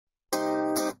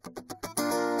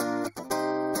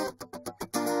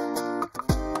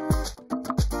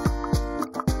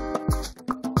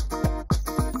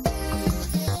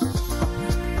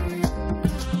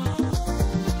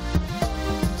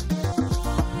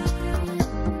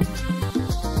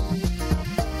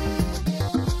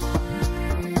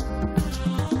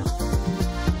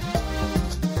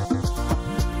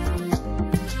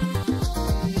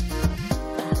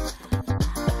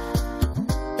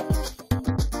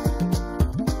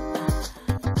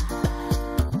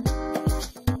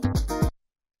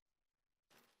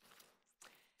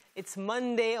It's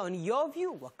Monday on Your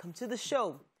View. Welcome to the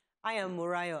show. I am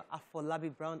Murayo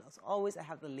Afolabi Brown. As always, I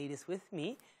have the ladies with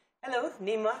me. Hello,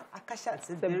 Nima Akasha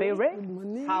Tsibiri. Good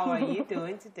morning. How are you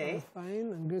doing today? I'm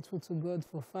fine. I'm grateful to God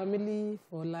for family,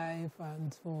 for life,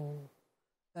 and for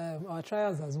our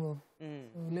trials as well. So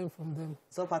we learn from them.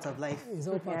 It's all part of life. It's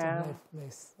all part of life,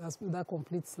 yes. That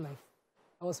completes life.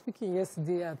 I was speaking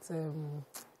yesterday at an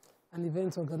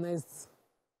event organized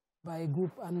by a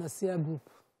group, a Nasia group.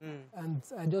 And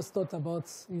I just thought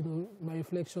about, my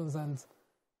reflections, and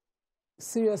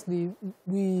seriously,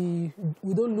 we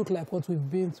don't look like what we've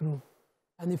been through.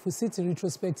 And if we sit in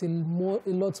retrospect, a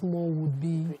lot more would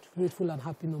be grateful and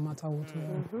happy no matter what we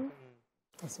are.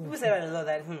 People say that a lot,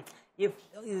 that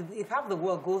if half the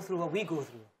world go through what we go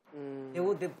through,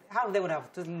 half they would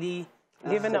have totally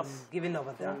given up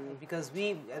at that. Because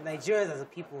we, Nigerians as a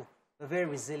people, we're very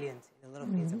resilient in a lot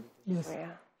of things that we do. Yes. Yeah.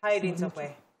 How are you doing,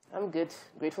 Tokwe? I'm good.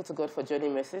 Grateful to God for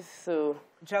joining Mrs. So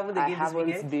traveled again this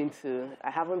weekend? I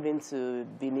haven't been to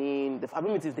Benin. I've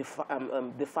been to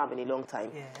the farm in a long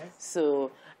time. Yes.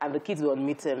 So, and the kids were on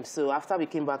midterm. So after we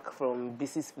came back from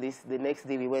BC's place, the next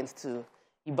day we went to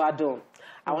Ibadan.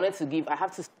 I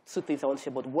have two things I want to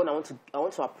share. But one, I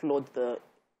want to applaud the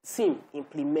team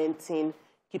implementing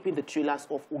keeping the trailers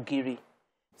off Ogiri.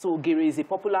 So Ogiri is a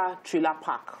popular trailer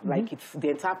park. Like the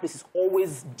entire place is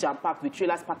always jam-packed with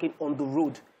trailers parking on the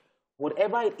road.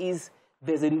 Whatever it is,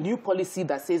 there's a new policy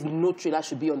that says no trailer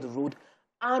should be on the road,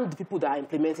 and the people that are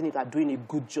implementing it are doing a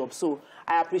good job. So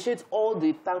I appreciate all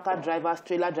the tanker drivers,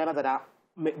 trailer drivers that are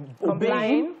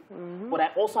obeying, but I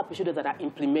also appreciate those that are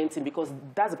implementing, because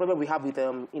that's the problem we have with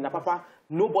in Apapa.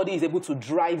 Nobody is able to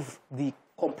drive the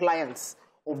compliance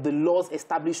of the laws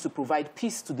established to provide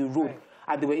peace to the road,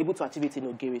 and they were able to achieve it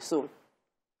in Ogiri. So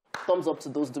thumbs up to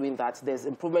those doing that. There's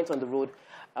improvement on the road.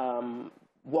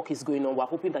 Work is going on. We're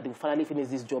hoping that they will finally finish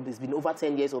this job. It's been over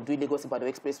 10 years of doing Lagos-Ibadan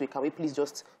Expressway. Can we please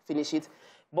just finish it?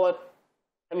 But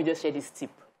let me just share this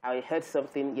tip. I heard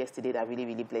something yesterday that really,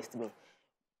 really blessed me.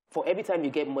 For every time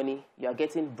you get money, you are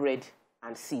getting bread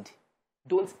and seed.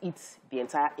 Don't eat the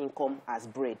entire income as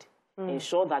bread.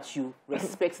 Ensure that you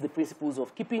respect the principles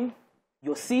of keeping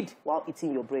your seed while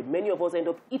eating your bread. Many of us end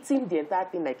up eating the entire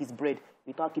thing like it's bread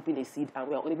without keeping a seed, and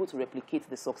we are unable to replicate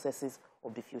the successes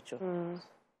of the future.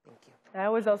 Thank you. I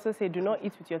always also say, do not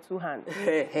eat with your two hands.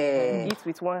 Eat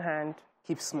with one hand.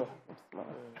 Keep small.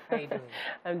 How are you doing?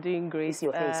 I'm doing great. Is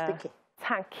your hair speaking?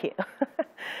 Thank you.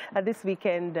 This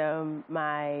weekend,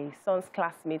 my son's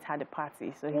classmate had a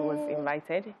party, so he was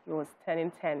invited. He was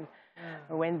turning 10.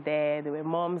 We went there. There were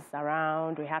moms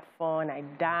around. We had fun. I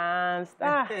danced.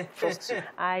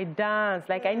 I danced.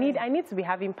 Like I need to be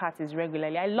having parties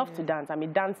regularly. I love to dance. I'm a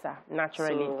dancer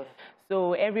naturally.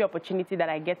 So every opportunity that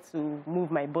I get to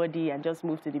move my body and just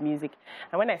move to the music.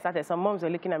 And when I started, some moms were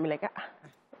looking at me like,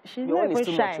 she's not even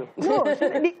shy. No,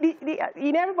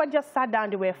 everybody just sat down.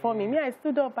 They were forming. Me, I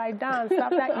stood up. I danced.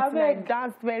 After eating, I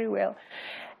danced very well.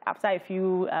 After a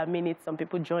few minutes, some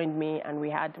people joined me, and we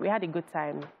had a good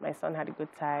time. My son had a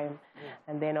good time.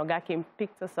 And then Oga came,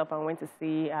 picked us up, and went to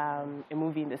see a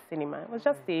movie in the cinema. It was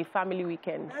just a family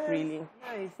weekend, really.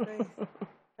 Nice.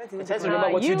 I try to remember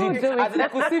what you did. As I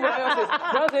could see when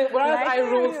I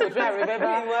rolled to try and remember.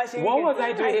 What was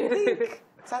I doing?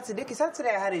 Saturday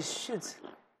I had a shoot,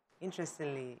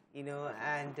 interestingly,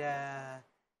 and I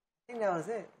think that was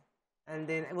it. And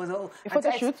then it was all...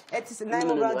 Photo shoot?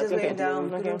 9 o'clock just went down.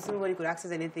 Nobody could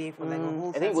access anything for like a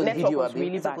whole Saturday. I think it was video. Was really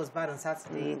bad. Network was bad on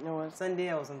Saturday. Sunday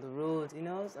I was on the road. I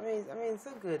mean,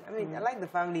 so good. I mean, I like the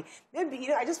family.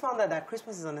 Maybe, I just found out that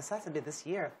Christmas is on a Saturday this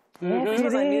year.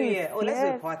 Christmas and New Year. Oh, let's do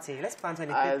a party. Let's plan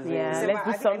 25th.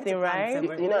 Let's do something, right?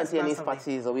 Anthony's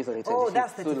party is always on the 25th. Oh,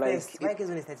 that's 31st. My kids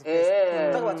on the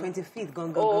 31st. Talk about 25th.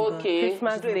 Go. Okay.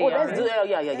 Christmas Day. Oh, let's do it.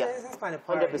 Yeah. Let's find a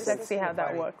party. 100%. Let's see how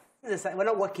that works. We're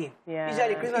not working.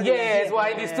 Usually Christmas. Yes, we're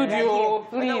in the studio.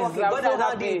 Please, I'm so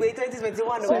happy.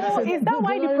 2021. So is that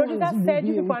why the producer said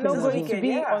you people are not going to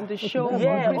be on the show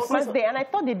on Christmas Day? And I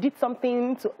thought they did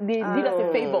something. They did us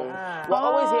a favor. We're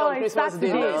always here on Christmas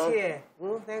Day. Always here.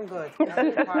 Oh, thank God.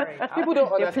 People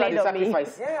don't understand the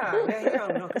sacrifice. Yeah, they're here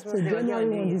on Christmas Day.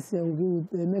 January this year,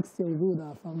 next year we'll go with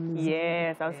our families.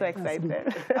 Yes, I'm so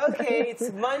excited. Okay,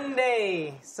 it's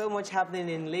Monday. So much happening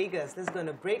in Lagos. Let's go on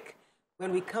a break.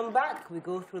 When we come back, we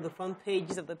go through the front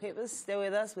pages of the papers. Stay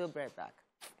with us. We'll be right back.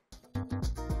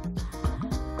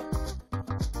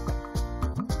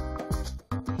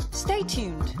 Stay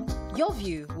tuned. Your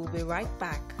View will be right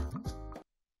back.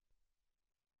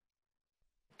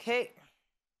 Okay.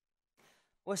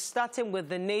 We're starting with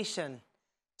The Nation.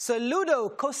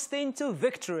 Soludo coasting to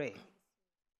victory.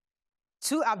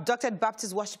 2 abducted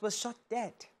Baptist worshippers shot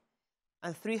dead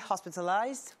and 3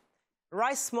 hospitalized.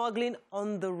 Rice smuggling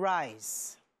on the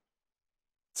rise.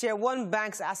 Tier 1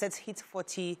 banks' assets hit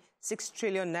 46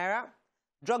 trillion naira.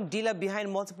 Drug dealer behind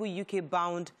multiple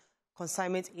UK-bound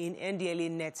consignment in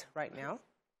NDLA net right now.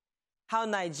 How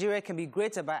Nigeria can be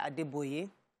greater by Adeboye.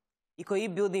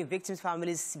 Ikoyi building victims'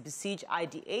 families besiege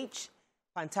IDH.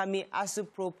 Pantami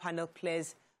ASUPRO panel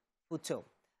clears photo.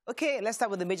 Okay, let's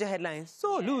start with the major headlines.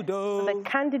 Soludo. The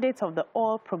candidate of the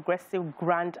All Progressive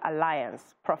Grand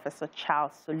Alliance, Professor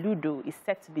Charles Soludo, is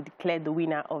set to be declared the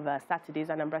winner of Saturday's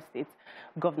Anambra State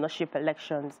governorship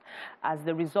elections. As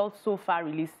the results so far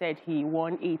released said, he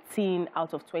won 18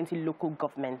 out of 20 local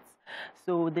governments.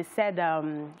 So they said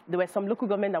there were some local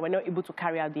governments that were not able to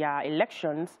carry out their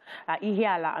elections.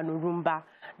 Ihiala and Urumba,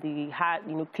 they had,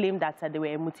 claimed that there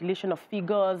were mutilation of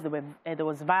figures, there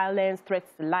was violence,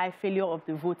 threats to life, failure of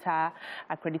the voter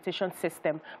accreditation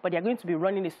system. But they're going to be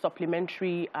running a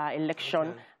supplementary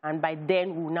election, and by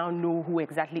then we will now know who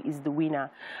exactly is the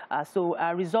winner. So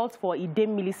results for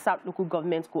Idemili South local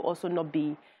government could also not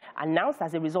be announced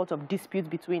as a result of disputes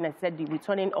between, I said, the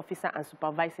returning officer and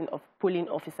supervising of polling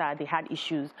officer. They had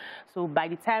issues. So by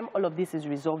the time all of this is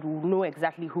resolved, we'll know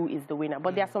exactly who is the winner.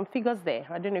 But there are some figures there.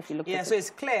 I don't know if you look at it. Yeah, so it's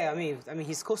clear. I mean,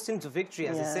 he's coasting to victory,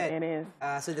 as I said. It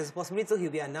is. So there's a possibility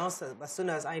he'll be announced as soon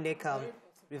as INEC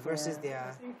reverses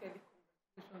their...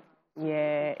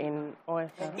 Yeah, in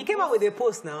OFL. He came out with a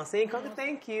post now saying,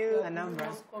 thank you, Anambra. I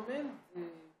must commend the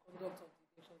conduct of the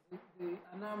elections, the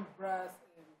Anambra's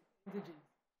indigents,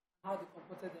 how they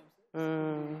comported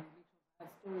themselves. I had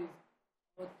stories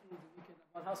all through the weekend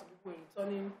about how some people were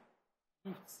returning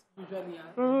gifts, usually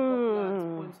at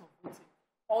points of voting.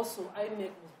 Also,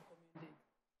 INEC was recommended.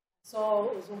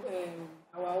 So,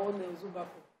 our own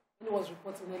Zubako, when he was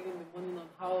reporting early in the morning on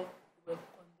how they were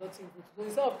conducting voting. So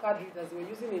instead of card readers, they were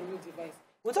using a new device.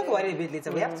 We'll talk about it a bit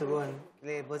later. We have to run.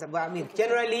 But I mean,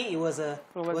 generally, it was a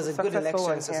good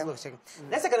election.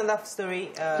 Let's take another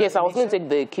story. Yes, I was going to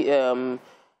take the...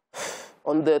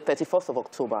 on the 31st of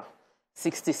October,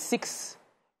 66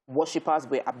 worshippers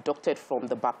were abducted from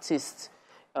the Baptist,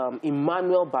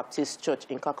 Emmanuel Baptist Church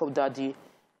in Kakovdadi,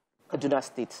 Kaduna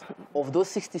State. Of those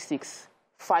 66,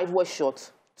 5 were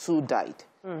shot, 2 died.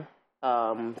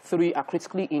 3 are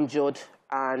critically injured,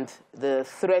 and the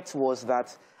threat was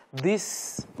that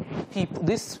these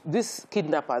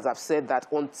kidnappers have said that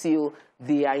until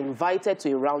they are invited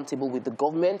to a roundtable with the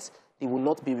government, they will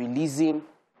not be releasing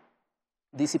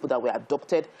these people that were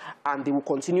adopted, and they will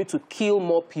continue to kill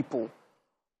more people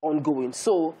ongoing.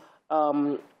 So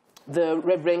the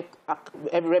Reverend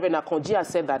Akonji has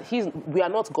said that we are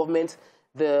not government,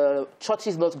 the church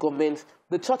is not government,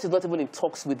 the church is not even in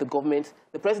talks with the government,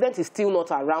 the president is still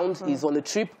not around, he's on a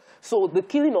trip. So the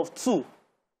killing of 2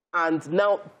 and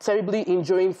now terribly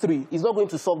injuring 3 is not going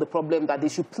to solve the problem. That they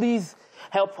should please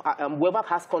help, whoever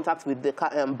has contact with the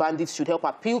bandits should help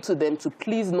appeal to them to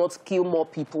please not kill more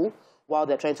people while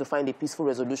they're trying to find a peaceful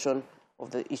resolution of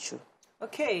the issue.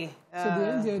 Okay. So the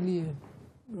NDLA,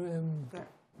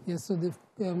 yes, so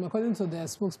according to their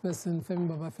spokesperson, Femi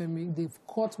Babafemi, they've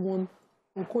caught one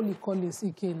Okoli Collins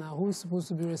Ikena, who's supposed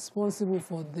to be responsible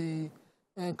for the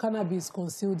cannabis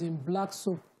concealed in black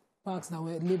soap packs that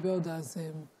were labeled as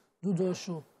Doodle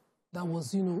Show, that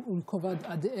was, recovered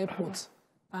at the airport.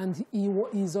 And he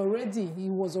was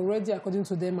already, according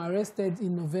to them, arrested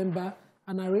in November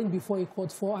and arraigned before a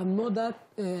court for another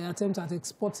attempt at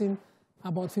exporting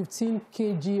about 15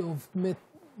 kg of meth.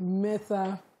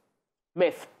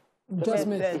 Just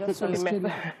meth. Sorry,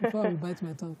 before I bite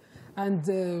my tongue. And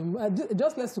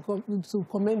just let's to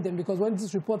commend them, because when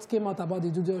this report came out about the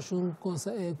Doodle Show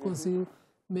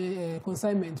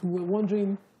consignment, we were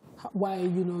wondering why,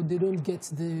 they don't get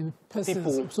the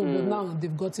persons. So but now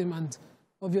they've got him, and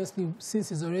obviously, since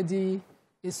he's already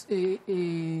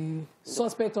a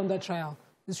suspect under trial,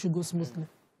 this should go smoothly.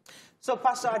 So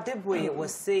Pastor Adeboye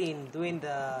was saying during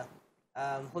the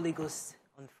Holy Ghost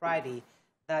on Friday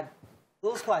that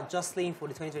those who are jostling for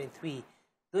the 2023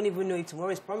 don't even know if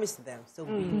tomorrow is promised to them. So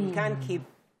we can't keep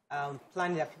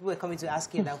planning that. People are coming to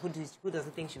ask him that who does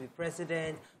he think should be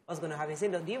president, what's going to happen.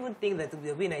 Saying, do you even think that there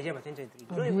will be Nigeria by 2023?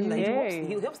 You don't even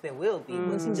he hopes there will be.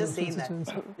 But he's just saying that,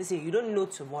 listen, you don't know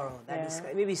tomorrow.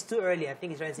 That maybe it's too early. I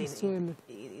think he's trying to say in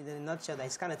a nutshell that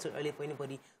it's kind of too early for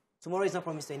anybody. Tomorrow is not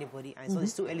promised to anybody, and so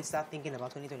it's too early to start thinking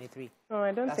about 2023. No,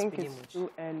 I don't think it's too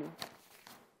early.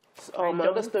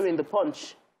 Another story in the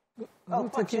Punch. Oh,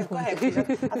 Punch, go ahead. I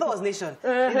thought it was Nation.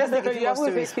 Let's take a few more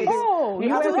stories, please. Oh, you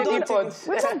have to take Punch.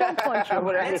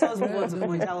 Let us move on to the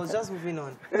Punch. I was just moving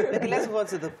on. Okay, let's move on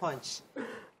to the Punch.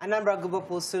 Anambra Gubo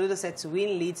Post, Soludo said to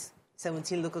win leads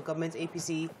 17 local government.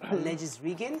 APC alleges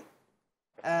rigging.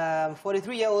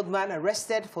 43-year-old man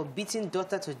arrested for beating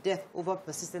daughter to death over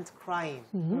persistent crying.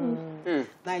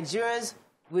 Nigerians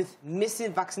with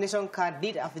missing vaccination card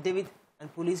need affidavit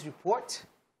and police report.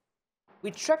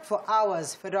 We trekked for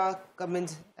hours. Federal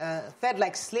government fed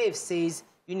like slaves, says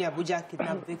UNILAG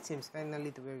kidnapped victims. Finally,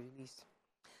 they were released.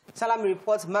 Salami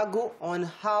reports Mago on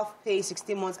half-pay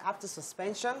 16 months after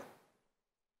suspension.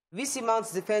 VC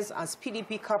mounts defense as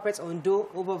PDP corporates Ondo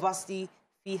over varsity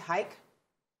fee hike.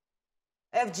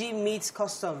 FG meets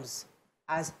customs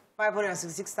as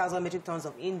 566,000 metric tons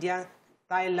of Indian,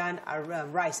 Thailand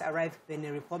rice arrive in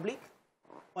the Republic.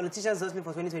 Politicians hustling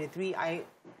for 2023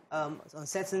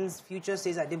 uncertain future,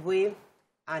 says Adeboye.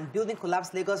 And building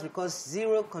collapse, Lagos records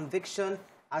 0 conviction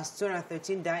as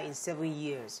 213 die in 7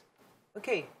 years.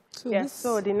 Okay.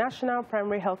 So the National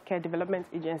Primary Healthcare Development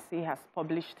Agency has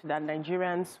published that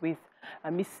Nigerians with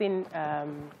missing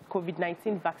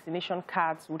COVID-19 vaccination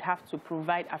cards would have to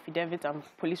provide affidavit and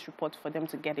police reports for them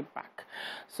to get it back.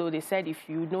 So they said if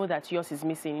you know that yours is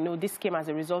missing, you know, this came as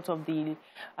a result of the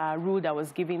rule that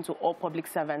was given to all public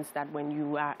servants that when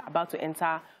you are about to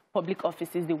enter public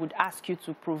offices, they would ask you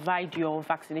to provide your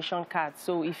vaccination card.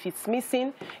 So if it's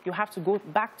missing, you have to go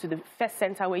back to the first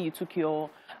center where you took your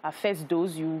first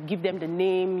dose. You give them the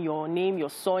name, your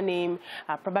surname,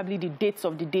 probably the dates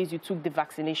of the days you took the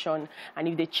vaccination. And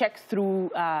if they check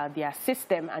through their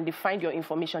system and they find your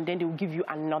information, then they will give you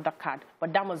another card.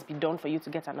 But that must be done for you to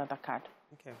get another card.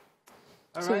 Okay.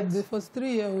 So the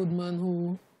 43-year-old man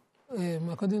who,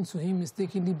 according to him,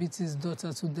 mistakenly beat his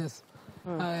daughter to death.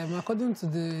 According to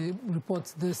the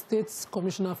report, the State's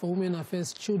Commissioner for Women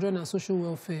Affairs, Children and Social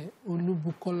Welfare,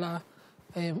 Olubukola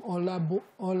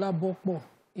Olabokpo,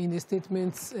 in a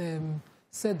statement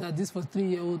said that this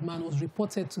 43-year-old man was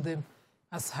reported to them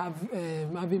as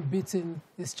having beaten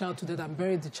his child to death and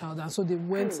buried the child. And so they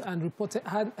went and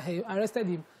arrested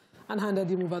him and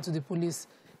handed him over to the police.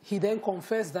 He then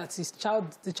confessed that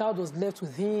the child was left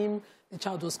with him. The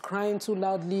child was crying too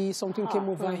loudly. Something came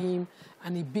over him,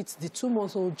 and he beat the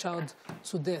 2-month-old child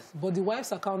to death. But the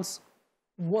wife's account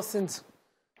wasn't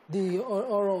the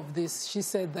horror of this. She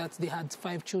said that they had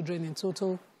 5 children in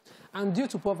total. And due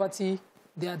to poverty,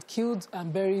 they had killed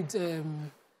and buried...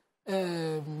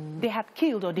 they had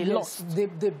killed or they lost? They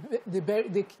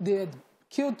had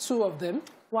killed 2 of them.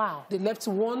 Wow. They left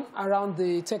 1 around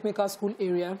the technical school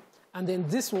area. And then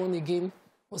this one again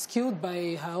was killed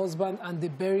by her husband, and they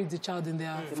buried the child in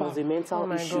their farm. It was a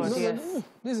mental issue. No,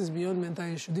 this is beyond mental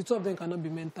issue. The 2 of them cannot be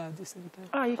mental at the same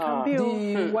time. You can be.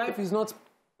 The wife is not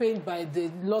pained by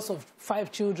the loss of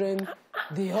 5 children.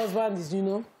 The husband is,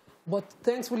 but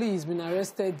thankfully he's been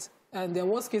arrested. And there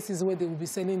was cases where they will be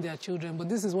selling their children. But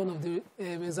this is one of the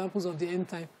examples of the end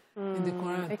time in the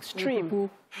Quran. Extreme. People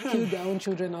kill their own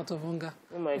children out of hunger.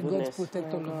 Oh my goodness. God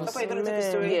protect all of us. Are you going to take the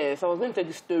story? Yes, I was going to take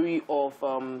the story of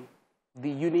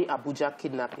the Abuja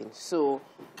kidnapping. So,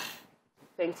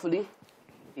 thankfully,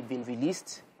 they've been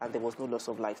released and there was no loss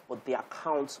of life. But the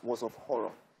account was of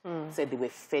horror. Said they were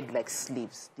fed like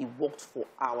slaves. They worked for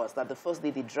hours. That the first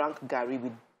day they drank gari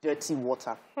with dirty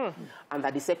water. And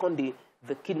that the second day,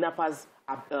 the kidnappers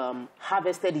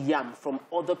harvested yam from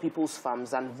other people's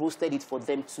farms and roasted it for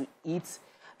them to eat.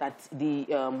 That the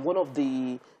one of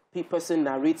the person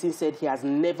narrating said he has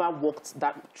never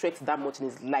trekked that much in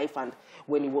his life, and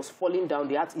when he was falling down,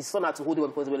 his son had to hold him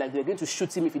because they were like, they were going to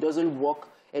shoot him if he doesn't walk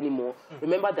anymore.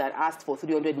 Remember, they had asked for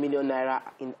 300 million naira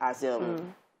as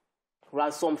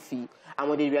ransom fee, and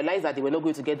when they realized that they were not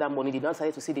going to get that money, they now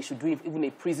decided to say they should do even a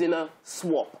prisoner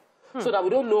swap. So that we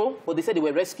don't know, but they said they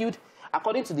were rescued.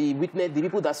 According to the witness, the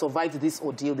people that survived this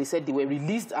ordeal, they said they were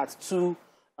released at 2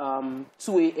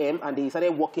 a.m. and they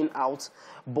started walking out.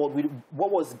 But what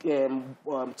was 2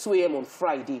 a.m. on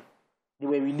Friday, they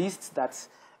were released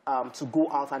to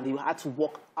go out, and they had to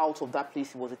walk out of that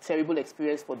place. It was a terrible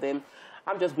experience for them.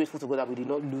 I'm just grateful to God that we did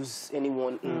not lose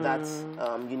anyone in that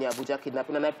Abuja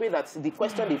kidnapping. And I pray that the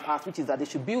question they've asked, which is that they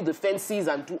should build the fences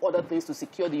and do other things to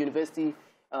secure the university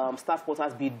staff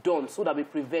quarters, be done so that we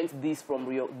prevent this from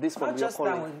reoccurring. Not just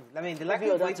that one. I mean, the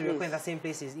likelihood to reoccur in that same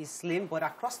place is slim, but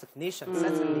across the nation,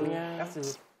 certainly, we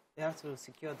have to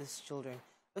secure these children.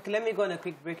 Okay, let me go on a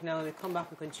quick break now. When we come back,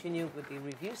 we continue with the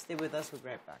review. Stay with us. We'll be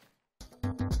right back.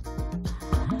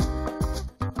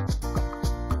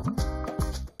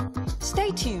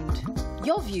 Stay tuned.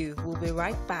 Your View will be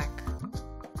right back.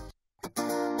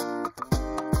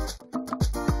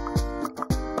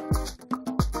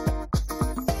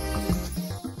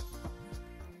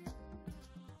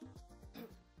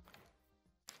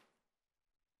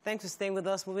 Thanks for staying with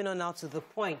us. Moving on now to the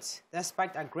point.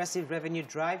 Despite aggressive revenue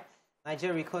drive,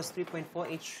 Nigeria records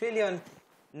 3.48 trillion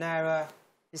naira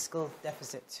fiscal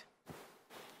deficit.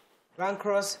 Grand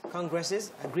Cross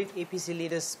Congresses, aggrieved APC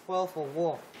leaders spoil for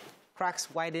war.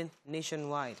 Cracks widen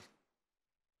nationwide.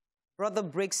 Brother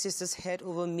breaks sister's head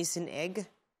over missing egg.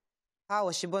 How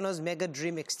Oshibono's mega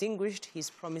dream extinguished his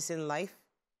promising life.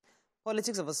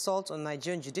 Politics of assault on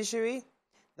Nigerian judiciary.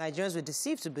 Nigerians were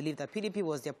deceived to believe that PDP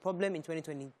was their problem in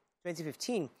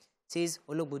 2015, says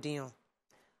Ologbodiyan.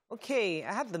 Okay,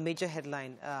 I have the major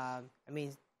headline.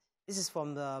 This is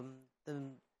from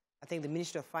I think the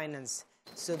Ministry of Finance.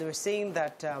 So they were saying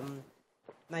that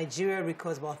Nigeria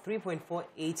records about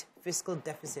 3.48 fiscal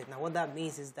deficit. Now, what that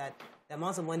means is that the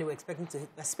amount of money we're expecting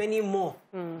we're spending more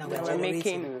than we're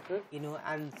generating. You know,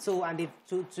 and to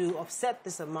offset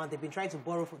this amount, they've been trying to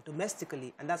borrow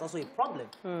domestically, and that's also a problem.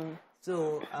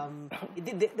 So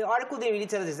the article didn't really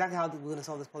tell us exactly how we're going to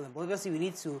solve this problem. But obviously, we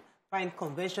need to find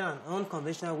conventional and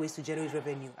unconventional ways to generate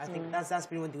revenue. I think that's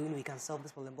pretty much the way we can solve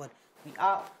this problem. But we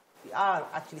are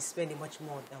actually spending much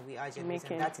more than we are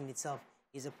generating, and that in itself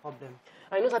is a problem.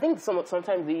 I think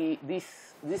sometimes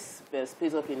this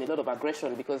plays up in a lot of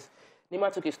aggression, because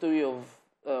Nima took a story of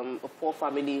a poor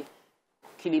family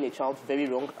killing a child, very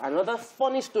wrong. Another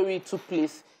funny story took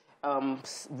place,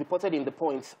 reported in The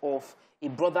Point, of a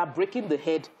brother breaking the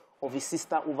head of his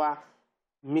sister over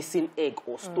missing egg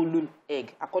or stolen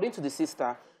egg. According to the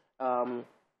sister,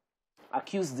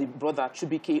 accused the brother,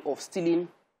 Chubike, of stealing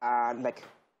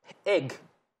egg,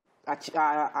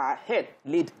 a head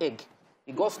laid egg.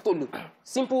 It got stolen.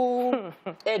 Simple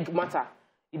egg matter.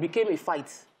 It became a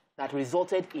fight that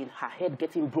resulted in her head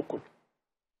getting broken,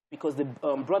 because the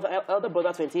elder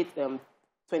brother,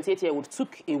 28-year-old,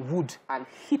 took a wood and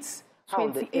hit her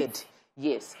on the head.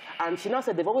 Yes. And she now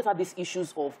said they've always had these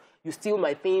issues of, you steal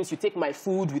my things, you take my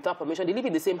food without permission. They live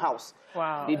in the same house.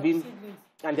 Wow.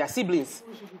 And their siblings.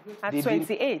 At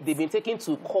 28. They've been taken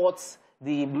to court.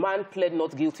 The man pled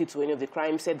not guilty to any of the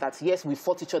crimes, said that, yes, we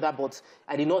fought each other, but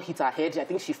I did not hit her head. I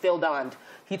think she fell down and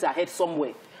hit her head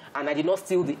somewhere. And I did not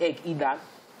steal the egg either.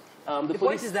 The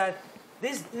point is that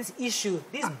this issue,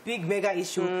 this big mega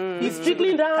issue, is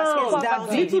trickling down.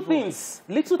 Little things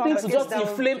to just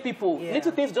inflame people. Yeah.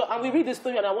 Little things, and we read the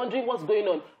story and are wondering what's going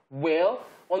on. Well,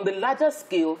 on the larger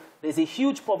scale, there's a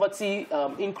huge poverty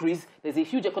increase. There's a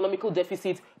huge economical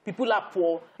deficit. People are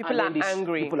poor. People are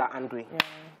angry. Yeah.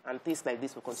 And things like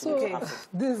this will continue to happen.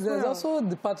 There's also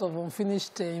the part of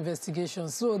unfinished investigation.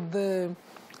 So the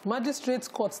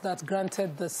magistrate court that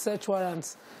granted the search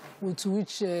warrants with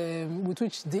which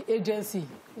the agency,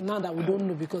 now that we don't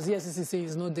know because the SEC says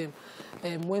it's not them,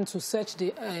 went to search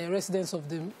the residence of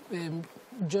the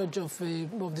judge of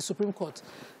the Supreme Court,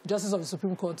 Justice of the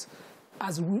Supreme Court,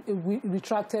 has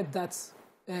retracted that,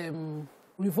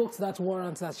 revoked that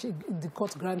warrant that the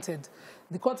court granted.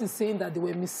 The court is saying that they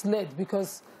were misled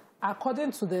because,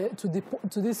 according to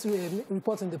this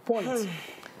report in The Point,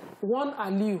 one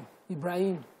Aliu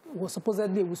Ibrahim was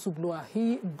supposedly a whistleblower.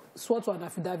 He swore to an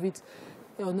affidavit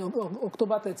on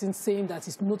October 13th saying that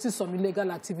he's noticed some illegal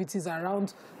activities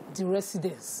around the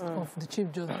residence of the Chief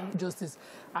Justice.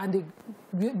 And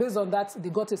based on that, they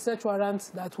got a search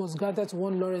warrant that was granted to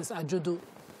one Lawrence Ajodo,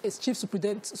 a Chief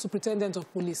Superintendent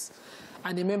of Police,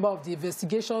 and a member of the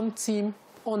investigation team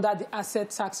under the Asset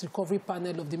Tax Recovery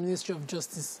Panel of the Ministry of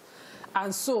Justice.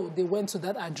 And so they went to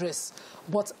that address.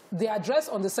 But the address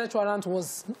on the search warrant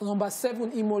was number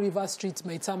 7 Imo River Street,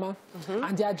 Maitama.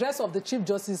 And the address of the Chief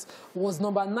Justice was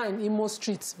number 9 Imo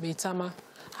Street, Maitama.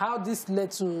 How this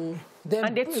led to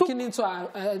them looking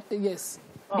into yes.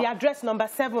 The address number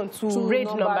 7 to raid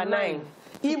number 9.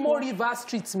 Imo River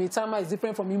Street, Maitama, is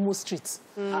different from Imo Street.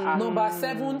 Number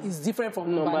 7 is different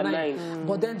from number 9.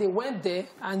 But then they went there,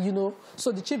 and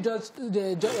so the chief judge,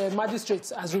 the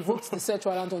magistrate, has revoked the search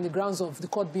warrant on the grounds of the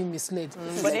court being misled.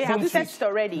 But they have searched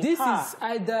already. This is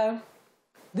either.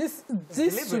 This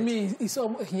to me is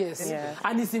yes, yeah.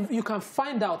 And you can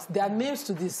find out their names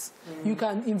to this. You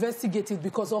can investigate it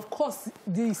because, of course,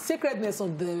 the sacredness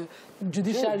of the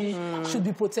judiciary should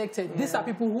be protected. These are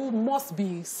people who must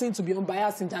be seen to be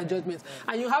unbiased in their judgment,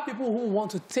 and you have people who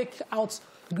want to take out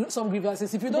some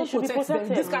grievances. If you don't protect them,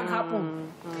 this can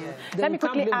happen. Let me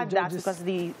quickly add that because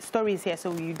the story is here,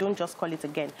 so you don't just call it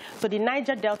again. So the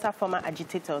Niger Delta former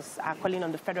agitators are calling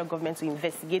on the federal government to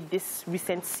investigate this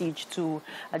recent siege to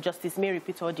Justice Mary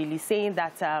Peter Odili, saying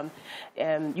that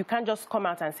you can't just come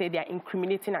out and say they are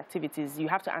incriminating activities. You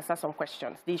have to answer some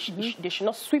questions. They should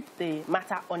not sweep the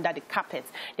matter under the carpet.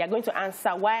 They are going to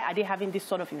answer why are they having this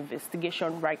sort of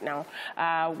investigation right now.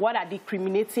 What are the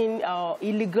incriminating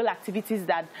illegal activities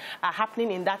that that are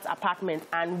happening in that apartment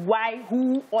and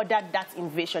who ordered that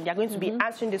invasion. They're going to be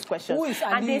answering this question.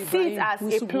 And they see it as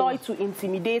a ploy to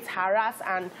intimidate, harass,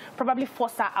 and probably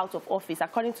force her out of office.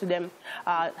 According to them,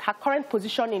 her current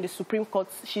position in the Supreme Court,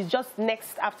 she's just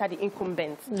next after the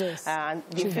incumbent. Yes. And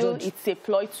they feel it's a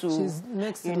ploy to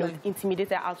intimidate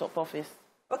her out of office.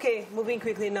 Okay, moving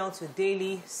quickly now to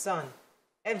Daily Sun.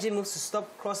 FG moves to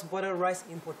stop cross-border rice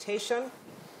importation.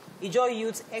 Ijaw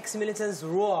youth ex-militants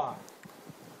roar.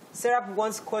 Serap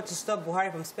wants court to stop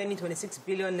Buhari from spending 26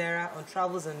 billion naira on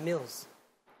travels and meals.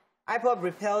 IPOB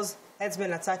repels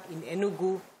herdsmen attack in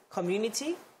Enugu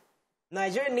community.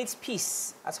 Nigeria needs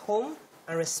peace at home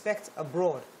and respect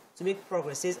abroad to make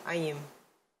progress, says IM.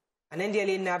 An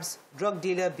NDLA nabs drug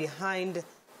dealer behind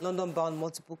London-bound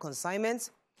multiple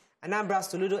consignments. Anambra's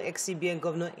Toledo ex-CBN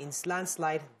governor in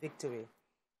landslide victory.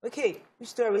 Okay, which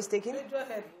story are we taking?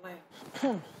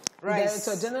 Rice.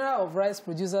 Director General of Rice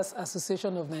Producers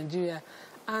Association of Nigeria,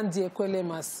 Andy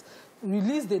Ekwelem, has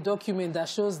released a document that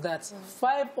shows that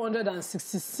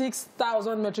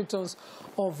 566,000 metric tons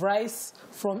of rice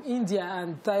from India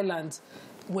and Thailand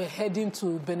were heading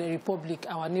to Benin Republic,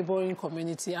 our neighboring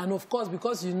community. And of course,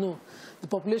 because you know, the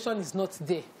population is not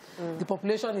there. The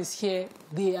population is here.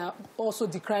 They are also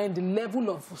decrying the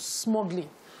level of smuggling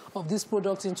of these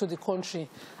products into the country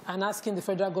and asking the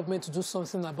federal government to do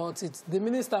something about it. The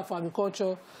Minister for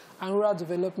Agriculture and Rural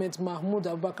Development, Mahmoud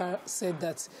Abubakar, said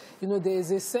that, you know, there is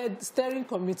a steering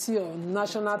committee on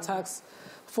national tax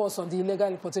force on the illegal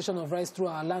importation of rice through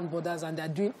our land borders, and they're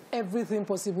doing everything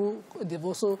possible. They've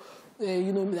also,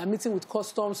 you know, they're meeting with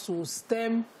customs to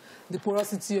stem the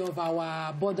porosity of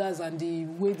our borders and the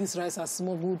way this rice are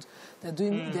smuggled. They're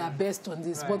doing their best on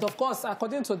this. Right. But of course,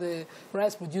 according to the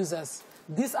rice producers,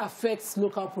 this affects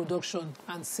local production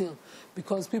and sale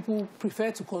because people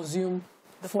prefer to consume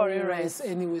the foreign rice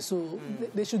anyway. So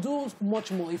they should do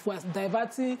much more. If we're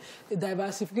diverting the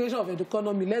diversification of the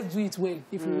economy, let's do it well.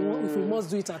 If we must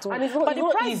do it at all. And it's not, the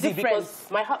price easy because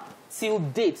till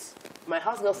date, my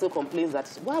house girl still complains that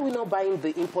why are we not buying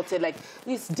the imported? Like,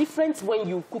 it's different when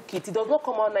you cook it. It does not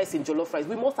come out nice in jollof rice.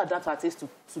 We must adapt our taste to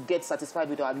get satisfied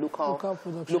with our local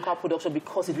production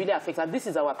because it really affects. And this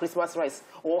is our Christmas rice,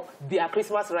 or their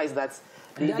Christmas rice that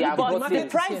they are but the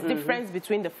price difference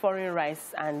between the foreign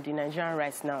rice and the Nigerian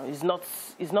rice now is not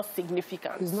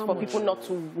significant for people not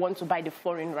to want to buy the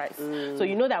foreign rice. So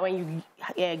you know that when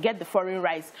you get the foreign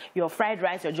rice, your fried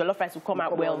rice, your jollof rice will come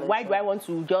out well. Why do I want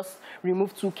to just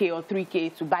remove 2K or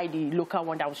 3K to buy the local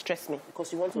one that will stress me?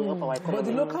 Because you want to help our economy. But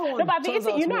the local one, no, but I've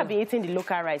been eating the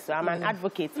local rice, so I'm an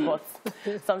advocate, but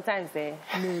sometimes you're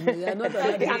not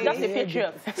I'm just a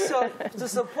patriot. So to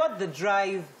support the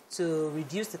drive to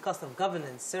reduce the cost of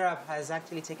governance, Serap has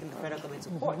actually taken the federal government to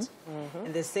court.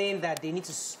 And they're saying that they need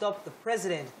to stop the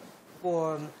president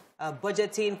for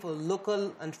budgeting for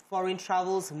local and foreign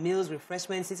travels, meals,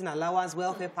 refreshments, sitting allowance,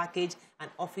 welfare package,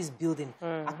 and office building.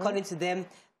 According to them,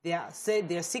 they are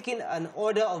seeking an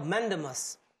order of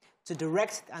mandamus to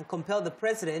direct and compel the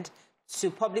president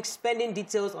to public spending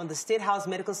details on the State House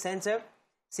Medical Center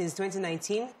since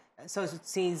 2019, so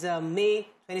since May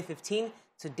 2015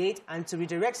 to date, and to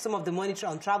redirect some of the money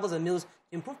on travels and meals to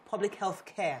improve public health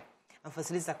care and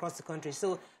facilities across the country.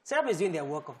 So Serap is doing their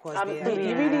work, of course.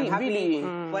 Really.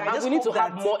 But we need to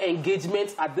have more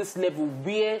engagement at this level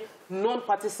where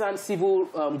non-partisan civil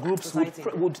groups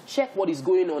would check what is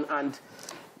going on and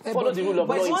follow the rule of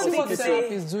law. But one thing Serap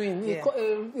is doing,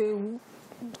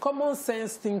 common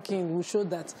sense thinking will show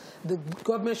that the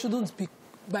government shouldn't be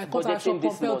by court action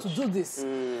compelled to do this.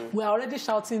 We are already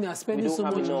shouting, we are spending so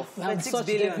much, we have such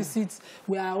deficits,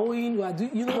 we are owing, we are doing,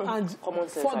 you know, and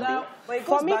further.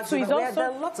 For me too, there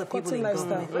are lots of people in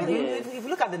government. If you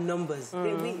look at the numbers,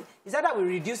 is that we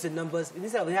reduce the numbers?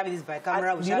 Instead of having this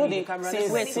bicameral, we have the camera.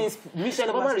 Since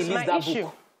Michelle Obama released that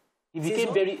book, it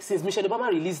became since Michelle Obama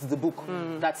released the book,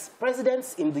 that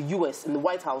presidents in the US, in the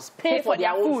White House, pay for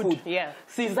their own food.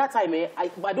 Since that time,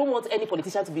 I don't want any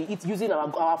politician to be using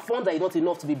our funds that is not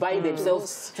enough to be buying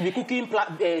themselves, to be cooking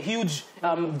huge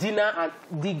dinner, and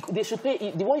they should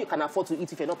pay. The one you can afford to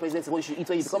eat if you're not president is what you should eat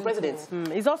when you become president.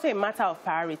 It's also a matter of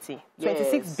priority.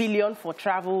 26 billion for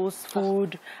travels,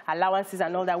 food, allowances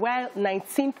and all that, while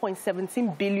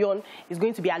 19.17 billion is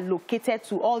going to be allocated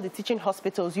to all the teaching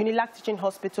hospitals, UNILAG Teaching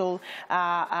Hospital,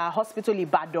 Hospital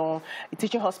Ibadan,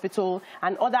 Teaching Hospital,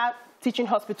 and other teaching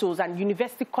hospitals and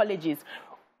university colleges,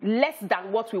 less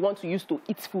than what we want to use to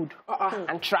eat food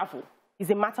and travel.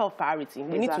 It's a matter of priority.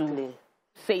 We need to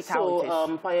say it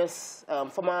how it is.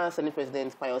 Former Senate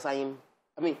President Pius Ayim,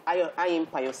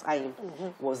 Pius Ayim,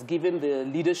 was given the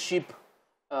leadership,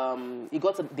 he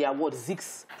got the award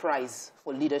Zix Prize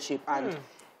for leadership, and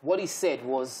what he said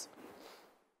was,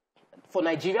 for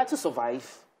Nigeria to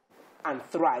survive and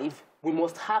thrive, we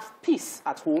must have peace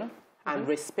at home and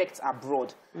respect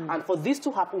abroad. And for this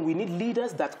to happen, we need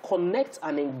leaders that connect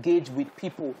and engage with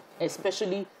people,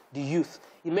 especially the youth.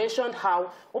 He mentioned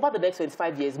how over the next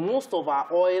 25 years, most of our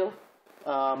oil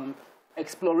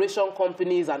exploration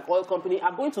companies and oil companies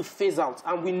are going to phase out,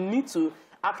 and we need to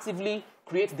actively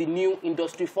create the new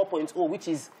Industry 4.0, which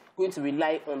is going to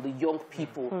rely on the young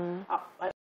people.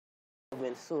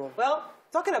 Well,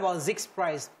 talking about Zig's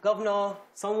Prize, Governor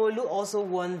Sanwo-Olu also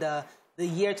won the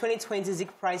year 2020 Zig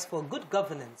Prize for good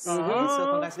governance. So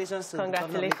congratulations to the Governor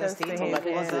of Lagos State.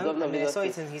 I saw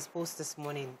it in his post this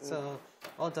morning. So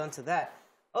well done to that.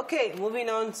 Okay, moving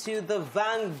on to the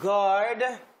Vanguard.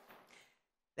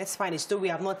 Let's find a story we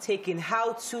have not taken.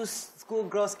 How 2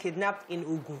 schoolgirls kidnapped in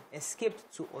Ogun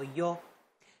escaped to Oyo.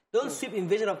 Don't sweep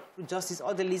invasion of Justice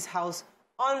Orderly's house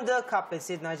under carpet,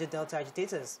 said Niger Delta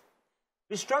agitators.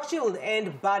 Restructuring will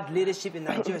end bad leadership in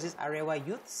Nigeria, says Arewa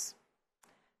youths.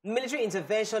 Military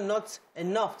intervention not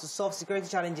enough to solve security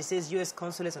challenges, says U.S.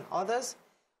 consulates and others.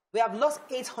 We have lost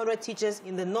 800 teachers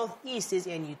in the Northeast, says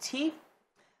NUT.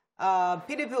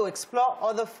 PDP will explore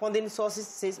other funding sources,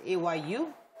 says AYU.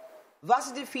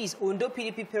 Varsity fees, Ondo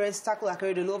PDP parents tackle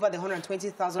Akeredolu over the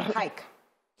 120,000 hike.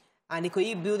 And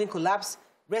Ikoyi building collapse,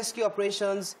 rescue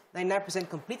operations 99%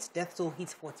 complete, death toll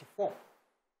hits 44.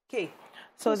 Okay.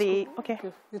 So the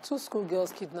 2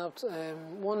 schoolgirls kidnapped,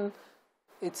 one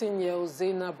 18-year-old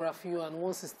Zainab Rafiu and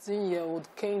one 16-year-old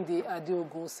Kehinde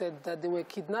Adeogun, said that they were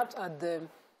kidnapped at the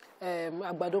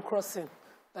Agbado crossing,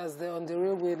 that's on the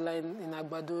railway line in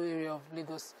Agbado area of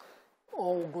Lagos,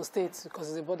 or Ogun State, because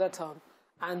it's a border town.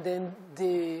 And then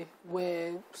they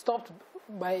were stopped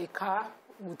by a car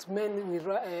with men with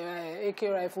AK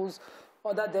rifles,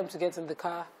 ordered them to get in the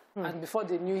car, and before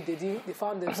they knew it, they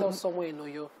found themselves somewhere in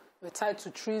Oyo. They were tied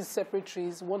to trees, separate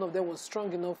trees. One of them was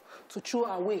strong enough to chew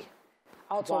away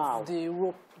out of the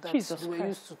rope that they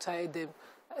used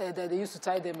to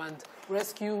tie them, and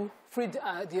rescue, freed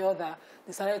the other.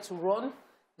 They started to run.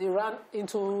 They ran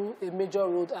into a major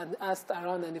road and asked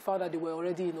around, and they found that they were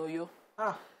already in Oyo.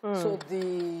 So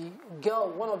the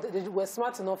girl, they were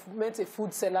smart enough, met a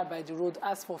food seller by the road,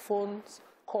 asked for phones,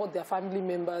 called their family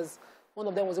members. One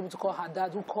of them was able to call her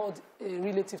dad, who called a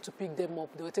relative to pick them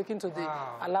up. They were taken to the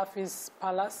Alafi's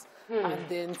palace, and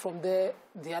then from there,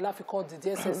 the Alafi called the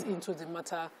DSS into the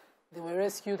matter. They were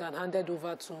rescued and handed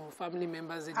over to family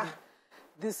members again.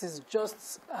 This is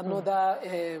just another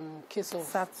case of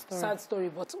sad story,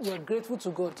 but we're grateful to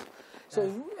God. So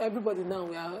everybody now,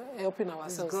 we are helping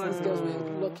ourselves. These girls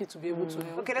were lucky to be able to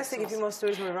help. Okay, let's take a few more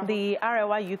stories. The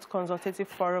Arewa Youth Consultative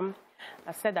Forum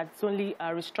has said that it's only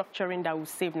restructuring that will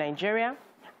save Nigeria,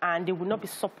 and they will not be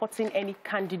supporting any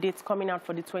candidates coming out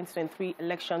for the 2023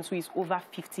 elections who is over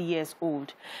 50 years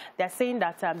old. They're saying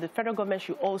that the federal government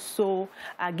should also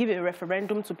give a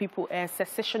referendum to people,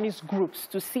 secessionist groups,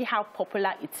 to see how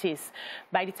popular it is.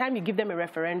 By the time you give them a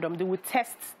referendum, they will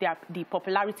test the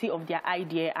popularity of their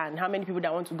idea and how many people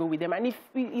that want to go with them. And if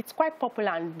it's quite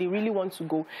popular and they really want to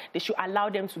go, they should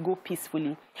allow them to go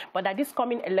peacefully. But at this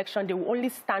coming election, they will only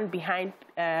stand behind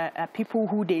people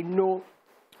who they know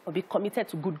will be committed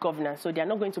to good governance. So they are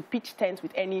not going to pitch tents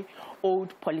with any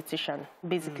old politician,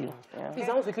 basically. Please,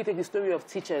 I want to quickly take the story of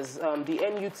teachers. The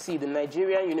NUT, the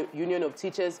Nigerian Union of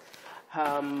Teachers,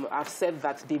 have said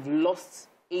that they've lost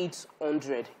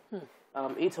 800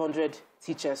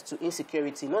 teachers to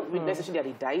insecurity. Not necessarily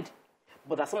that they died,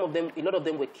 but that some of them, a lot of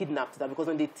them were kidnapped. That because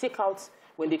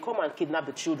when they come and kidnap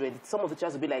the children, some of the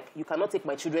teachers will be like, you cannot take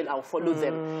my children, I'll follow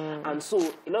them. And so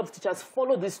a lot of teachers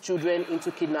follow these children into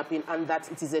kidnapping, and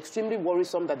that it is extremely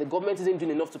worrisome that the government isn't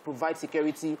doing enough to provide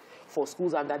security for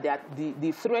schools, and that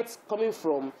the threats coming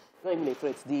from, not even a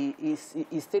threat, the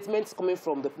statements coming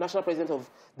from the national president of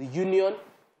the union,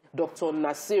 Dr.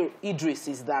 Nasir Idris,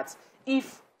 is that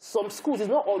if some schools, it's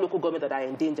not all local government that are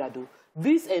endangered, though.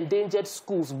 These endangered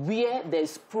schools where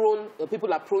there's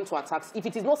people are prone to attacks, if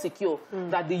it is not secure,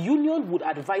 that the union would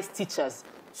advise teachers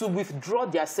to withdraw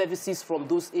their services from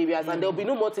those areas, and there will be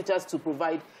no more teachers to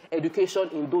provide education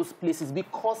in those places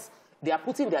because they are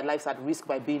putting their lives at risk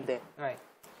by being there. Right.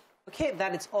 Okay,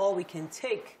 that is all we can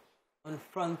take on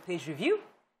Front Page Review.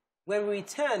 When we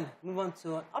return, move on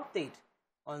to an update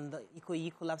on the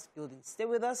Ikoyi collapse building. Stay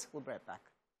with us. We'll be right back.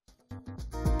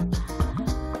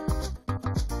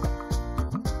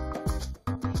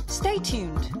 Stay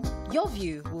tuned. Your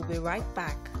View will be right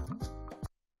back.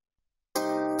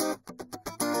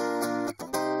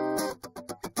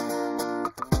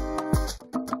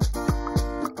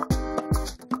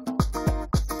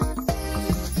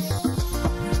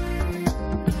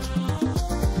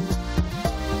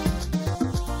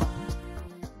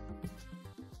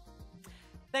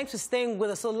 thanks for staying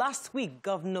with us. So last week,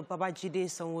 Governor Babajide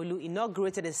Sanwo-Olu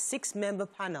inaugurated a 6-member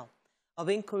panel of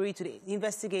inquiry to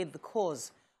investigate the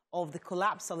cause of the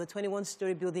collapse of the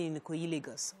 21-story building in Ikoyi,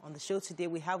 Lagos. On the show today,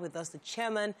 we have with us the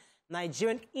chairman,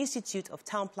 Nigerian Institute of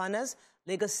Town Planners,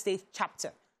 Lagos State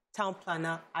Chapter, Town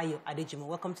Planner Ayo Adejimo.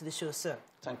 Welcome to the show, sir.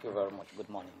 Thank you very much. Good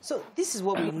morning. So this is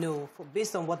what we know,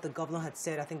 based on what the governor had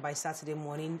said, I think by Saturday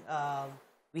morning,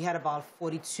 we had about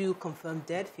 42 confirmed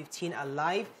dead, 15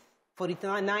 alive.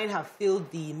 49 have filled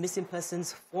the missing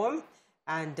persons form,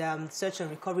 and search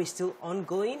and recovery is still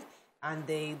ongoing. And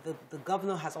the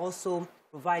governor has also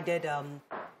provided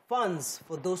funds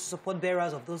for those support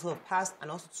bearers of those who have passed,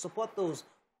 and also to support those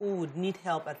who would need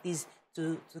help, at least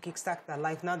to kickstart their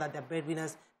life now that their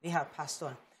breadwinners may have passed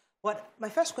on. But my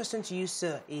first question to you,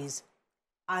 sir, is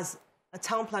as a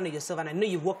town planner yourself, and I know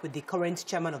you work with the current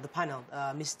chairman of the panel,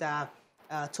 Mr.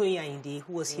 Tony Ayinde,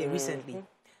 who was here recently.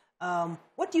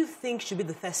 What do you think should be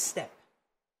the first step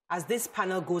as this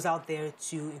panel goes out there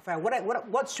to, in fact,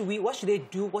 what should they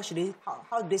do?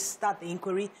 How do they start the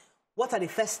inquiry? What are the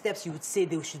first steps you would say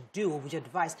they should do, or would you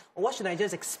advise? Or what should I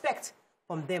just expect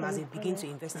from them as they begin to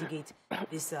investigate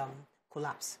this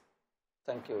collapse?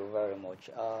 Thank you very much.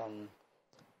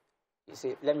 You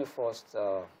see, let me first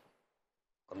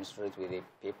commiserate with the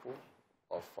people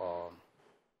of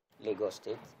Lagos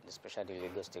State, especially the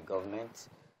Lagos State government.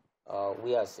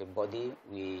 We as a body,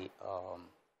 we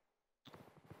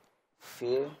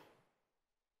feel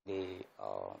the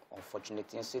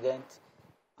unfortunate incident,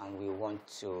 and we want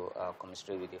to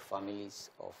commiserate with the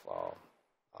families of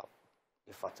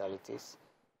the fatalities,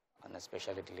 and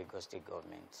especially the Lagos State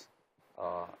government.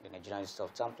 The Nigerian Institute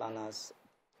of Town Planners,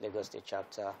 Lagos State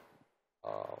Chapter,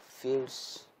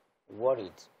 feels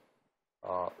worried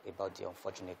about the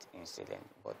unfortunate incident.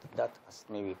 But that, as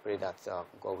may we pray that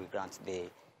God will grant the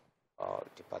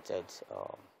departed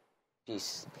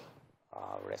peace,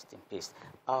 rest in peace.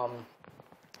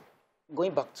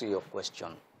 Going back to your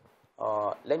question,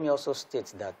 let me also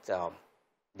state that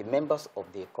the members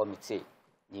of the committee,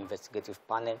 the investigative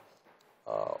panel,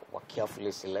 were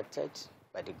carefully selected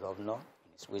by the governor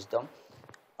in his wisdom.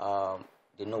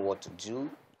 They know what to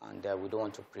do, and we don't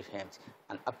want to preempt.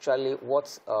 And actually,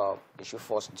 what they should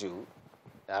first do,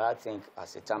 that I think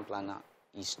as a town planner,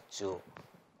 is to,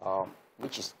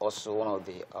 which is also one of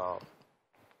the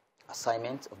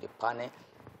assignments of the panel,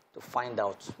 to find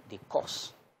out the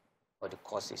cause or the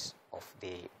causes of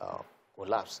the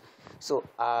collapse. So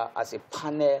as a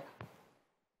panel,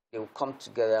 they will come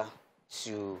together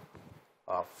to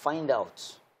find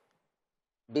out,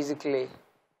 basically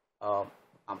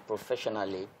and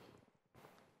professionally,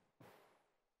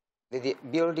 the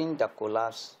building that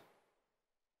collapsed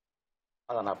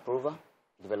has an approval,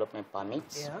 development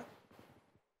permits. Yeah.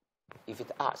 If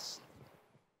it has,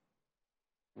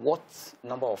 what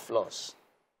number of floors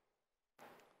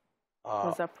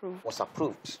was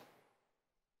approved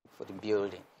for the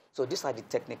building? So these are the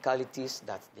technicalities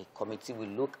that the committee will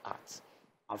look at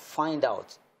and find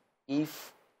out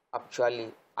if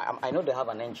actually, I know they have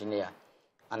an engineer,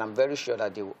 and I'm very sure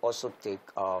that they will also take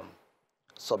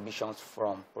submissions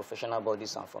from professional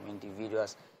bodies and from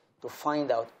individuals to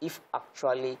find out if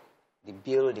actually the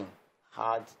building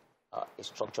had a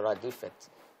structural defect,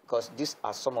 because these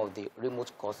are some of the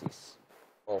remote causes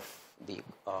of the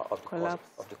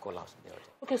collapse building.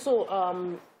 Okay,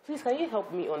 so please can you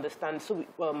help me understand? So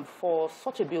for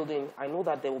such a building, I know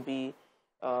that there will be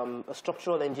a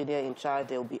structural engineer in charge.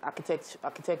 There will be architect.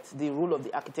 The role of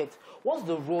the architect. What's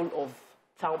the role of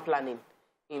town planning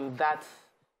in that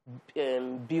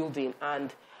building?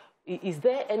 And is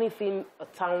there anything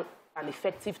an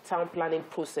effective town planning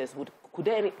process could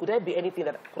there be anything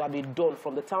that could have been done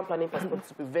from the town planning perspective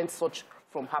to prevent such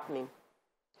from happening?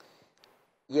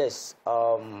 Yes,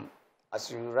 as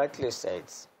you rightly said,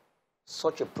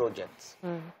 such a project,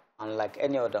 unlike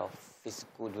any other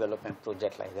physical development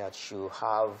project like that, should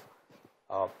have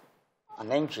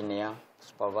an engineer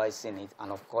supervising it,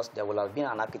 and of course there will have been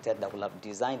an architect that will have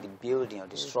designed the building or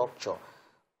the structure,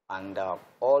 and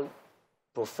all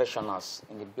professionals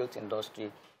in the built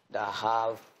industry that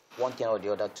have one thing or the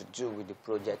other to do with the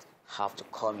project have to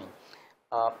come in.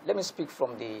 Let me speak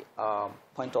from the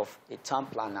point of a town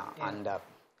planner, and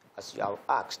as you have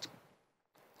asked,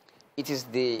 it is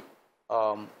the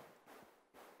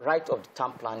right of the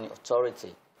town planning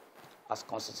authority, as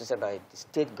constituted by the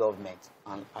state government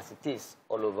and as it is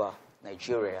all over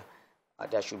Nigeria,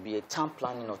 there should be a town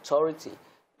planning authority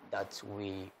that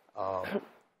we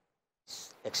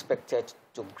expected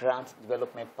to grant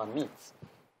development permits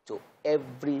to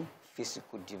every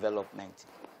physical development,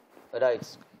 whether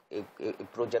it's a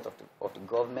project of the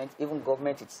government. Even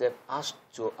government itself has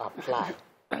to apply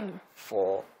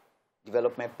for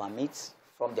development permits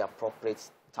from the appropriate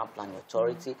town planning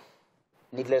authority,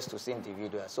 needless to say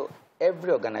individual. So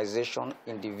every organization,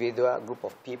 individual, group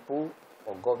of people,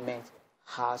 or government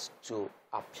has to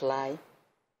apply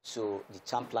to the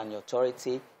town planning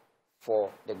authority for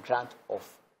the grant of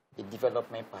a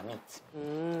development permit.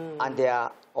 And there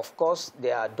are, of course,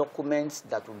 there are documents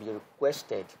that will be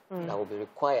requested, that will be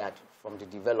required from the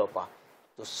developer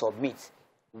to submit,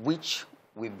 which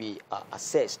will be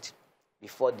assessed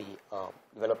before the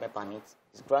development permit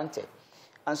is granted.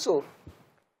 And so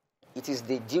it is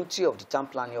the duty of the town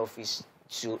planning office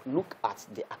to look at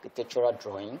the architectural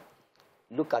drawing,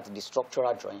 look at the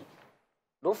structural drawing.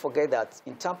 Don't forget that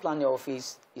in town planning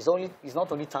office, it's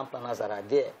not only town planners that are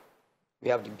there. We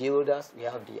have the builders, we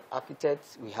have the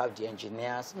architects, we have the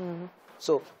engineers.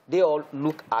 So they all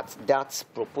look at that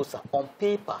proposal on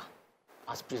paper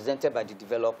as presented by the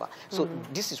developer. So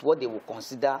this is what they will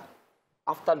consider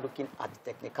after looking at the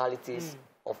technicalities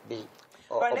of the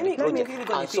Right, let me go on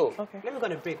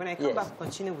a break. When I come back,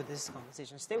 continue with this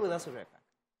conversation. Stay with us, we'll be right back.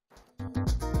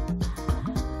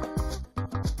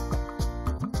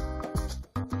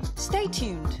 Stay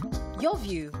tuned. Your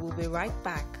View will be right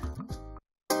back.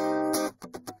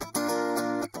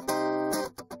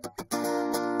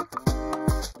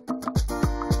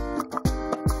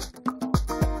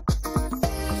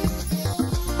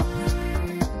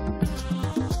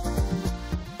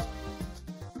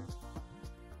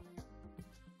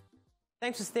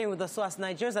 Thanks for staying with us. So as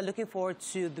Nigerians are looking forward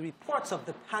to the reports of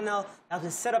the panel that has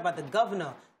been set up by the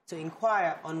governor to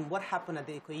inquire on what happened at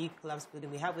the Ikoyi collapse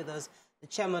building, we have with us the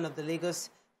chairman of the Lagos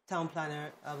Town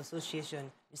Planner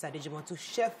Association, Mr. Adejimo, to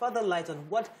shed further light on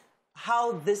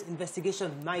how this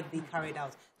investigation might be carried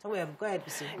out. So go ahead,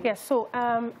 Bisi. Yes, so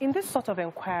in this sort of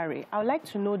inquiry, I would like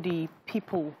to know the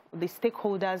people, the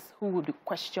stakeholders who would be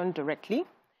questioned directly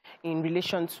in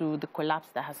relation to the collapse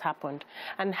that has happened.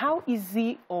 And how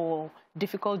easy or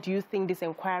difficult do you think this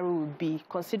inquiry would be,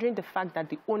 considering the fact that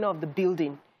the owner of the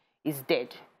building is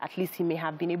dead? At least he may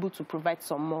have been able to provide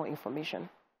some more information.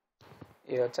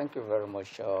 Yeah, thank you very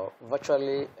much.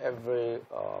 Virtually every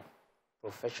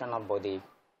professional body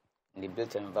in the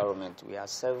built environment, we are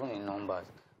 7 in numbers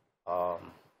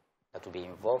that will be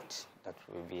involved, that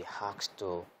will be asked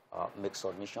to make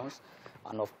submissions.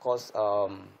 And of course,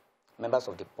 members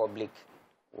of the public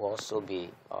will also be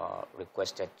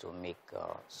requested to make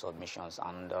submissions,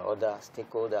 and other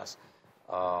stakeholders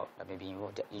that may be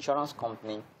involved. The insurance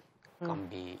company can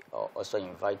be also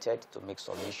invited to make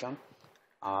submission,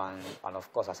 and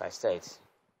of course, as I said,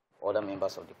 other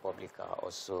members of the public are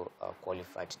also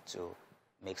qualified to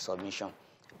make submission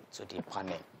to the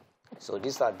panel. So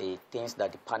these are the things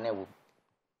that the panel will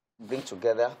bring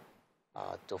together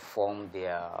to form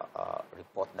their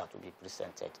report that will be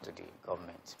presented to the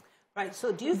government. Right,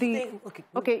 so do you think...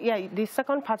 Okay, yeah, the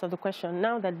second part of the question,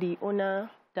 now that the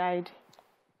owner died,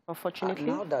 unfortunately...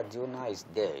 now that the owner is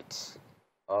dead,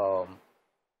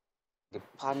 the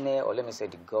panel, or let me say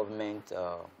the government,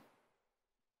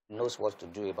 knows what to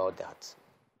do about that,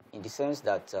 in the sense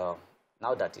that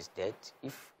now that he's dead,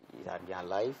 if he had been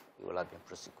alive, he would have been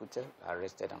prosecuted,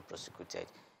 arrested and prosecuted.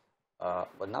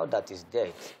 But now that he's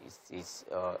dead, it's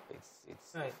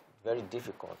right. Very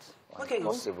difficult,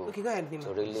 impossible go ahead,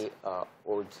 to really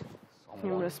hold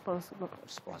someone responsible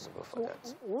for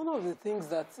that. One of the things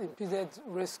that impeded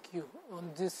rescue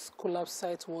on this collapse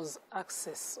site was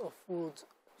access of food.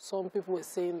 Some people were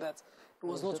saying that it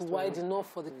was not wide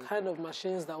enough for the kind of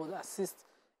machines that would assist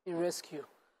in rescue.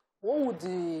 What would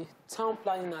the town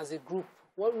planning as a group,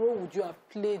 what role would you have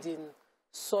played in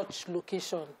such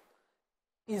location?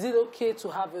 Is it okay to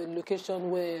have a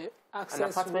location where access... An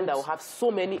apartment that will have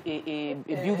so many, a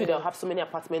building that will have so many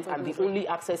apartments, and the only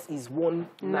access is one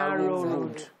narrow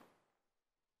road?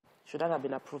 Should that have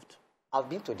been approved? I've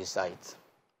been to the site,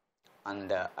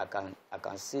 and I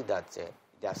can see that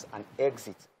there's an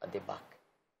exit at the back.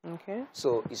 Okay.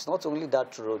 So it's not only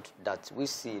that road that we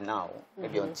see now,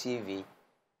 maybe on TV,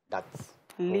 that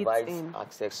provides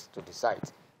access to the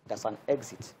site. There's an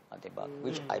exit at the back,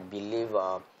 which I believe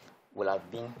will have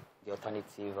been the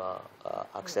alternative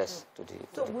access to the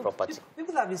property.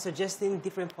 People have been suggesting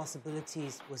different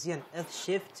possibilities. Was it an earth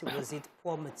shift? Was it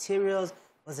poor materials?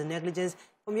 Was it negligence?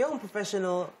 From your own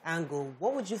professional angle,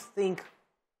 what would you think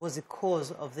was the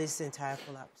cause of this entire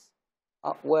collapse?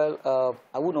 Well,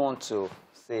 I wouldn't want to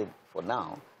say for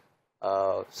now,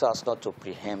 so as not to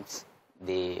preempt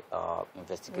the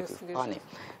investigative panel.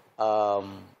 But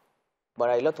there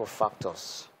are a lot of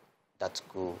factors that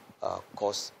could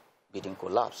cause building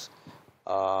collapse.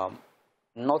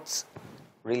 Not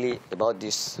really about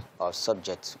this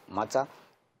subject matter,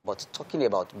 But talking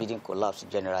about building collapse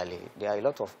generally, there are a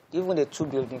lot of, even a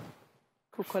two-building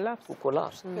could collapse. Could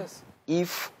collapse. Yes.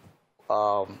 If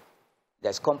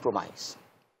there's compromise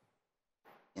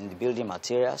in the building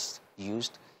materials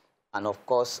used, and of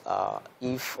course,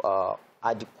 if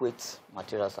adequate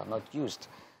materials are not used,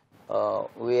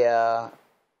 where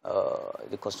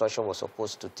the construction was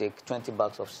supposed to take 20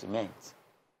 bags of cement,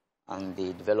 and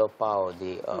the developer or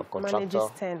the contractor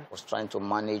was trying to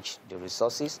manage the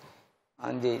resources,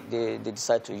 and they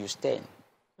decide to use 10.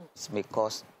 It may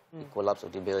cause the collapse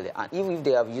of the building. And even if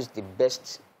they have used the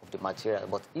best of the material,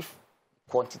 but if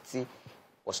quantity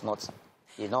was not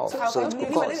enough, so let me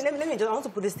just, I want to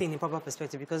put this thing in proper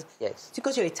perspective, because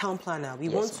because you're a town planner, we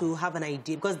want to have an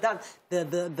idea, because that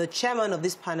the chairman of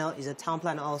this panel is a town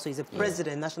planner also, he's a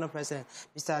president, national president,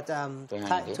 Mr.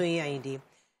 Toyin Ayinde.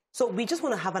 So we just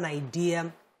want to have an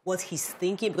idea what he's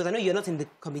thinking, because I know you're not in the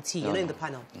committee, you're not in the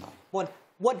panel, but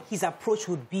what his approach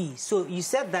would be. So you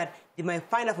said that they might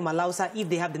find out from Alausa if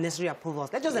they have the necessary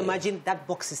approvals. Let's just imagine that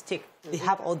box is ticked. They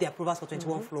have all the approvals for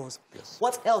 21 floors.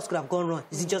 What else could have gone wrong?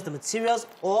 Is it just the materials,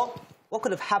 or what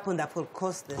could have happened that could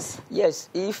cause this? Yes,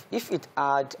 if it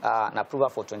had an approval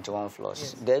for 21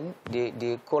 floors, then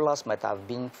the collapse might have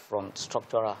been from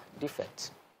structural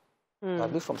defect.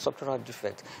 Might be from structural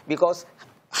defect. Because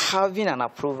having an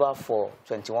approval for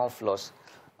 21 floors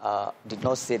did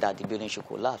not say that the building should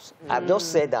collapse. I've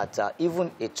just said that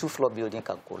even a 2-floor building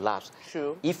can collapse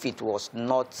if it was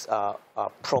not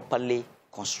properly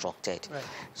constructed. Right.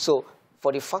 So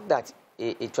for the fact that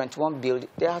a 21 building,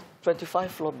 there are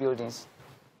 25-floor buildings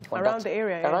around the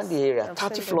area. Around the area,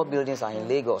 30-floor buildings are in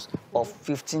Lagos of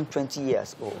 15, 20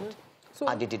 years old,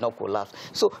 and they did not collapse.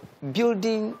 So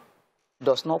building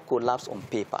does not collapse on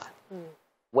paper.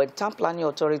 When Town Planning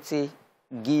Authority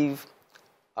give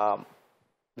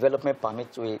development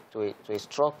permit to a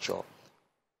structure,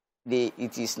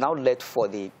 it is now left for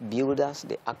the builders,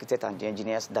 the architects, and the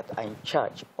engineers that are in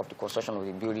charge of the construction of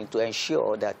the building to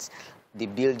ensure that the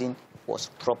building was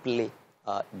properly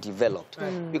developed.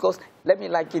 Because let me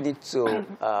liken it to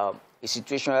a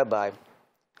situation whereby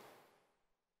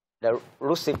the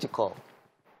road safety corps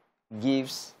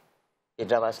gives a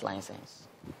driver's license,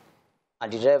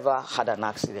 and the driver had an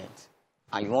accident,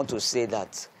 and you want to say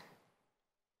that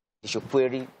he should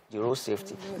query the road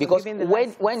safety. Because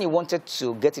when he wanted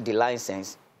to get the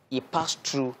license, he passed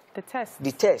through the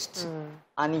test,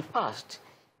 and he passed,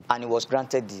 and he was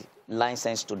granted the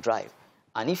license to drive.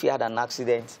 And if he had an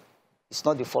accident, it's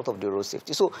not the fault of the road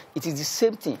safety. So it is the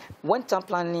same thing. When Town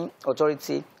Planning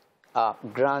Authority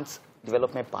grants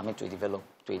development permit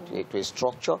to a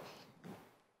structure,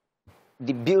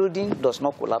 the building does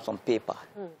not collapse on paper,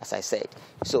 as I said.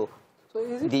 So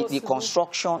the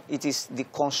construction, it is the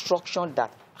construction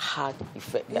that had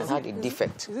effect, that had a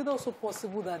defect. Is it also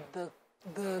possible that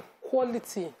the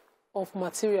quality of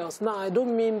materials, now I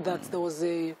don't mean that there was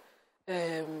a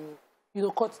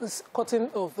cutting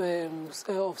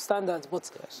of standards,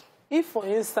 but if, for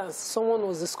instance, someone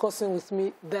was discussing with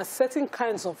me, there are certain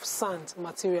kinds of sand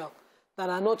material that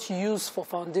are not used for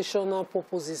foundational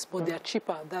purposes, but they are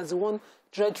cheaper. That's the one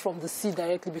dredged from the sea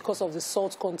directly because of the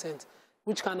salt content,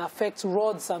 which can affect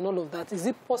rods and all of that. Is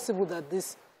it possible that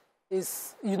this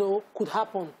is, could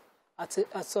happen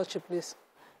at such a place?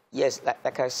 Yes,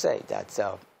 like I said,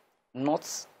 that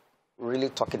not really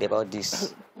talking about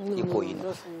this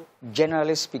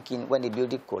Generally speaking, when a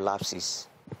building collapses,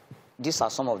 these are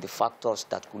some of the factors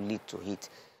that could lead to it.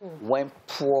 When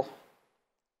poor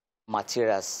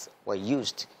materials were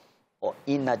used or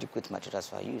inadequate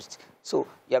materials were used. So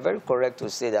you are very correct to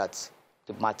say that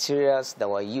the materials that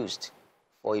were used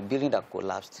for a building that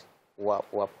collapsed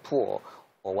were poor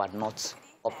or were not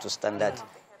up to standard.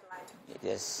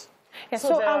 Yes. Yeah,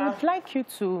 so I would like you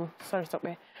to,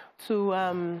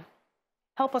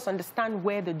 help us understand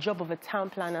where the job of a town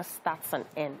planner starts and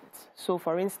ends. So,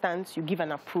 for instance, you give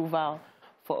an approval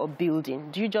for a building.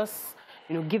 Do you just,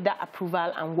 give that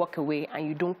approval and walk away and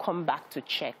you don't come back to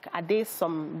check? Are there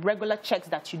some regular checks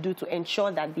that you do to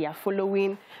ensure that they are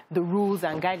following the rules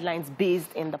and guidelines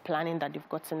based in the planning that you've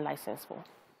gotten license for?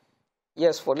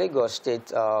 Yes, for Lagos State,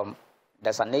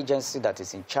 there's an agency that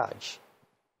is in charge.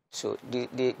 So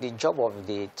the job of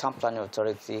the Town Planning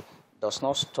Authority does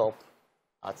not stop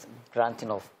at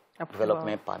granting of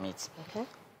development permits.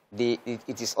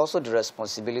 It is also the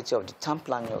responsibility of the Town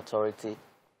Planning Authority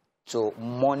to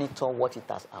monitor what it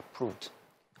has approved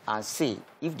and see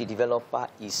if the developer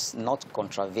is not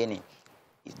contravening,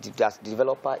 if the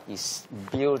developer is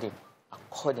building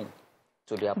according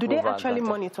to the Do approval. they actually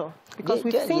monitor? Because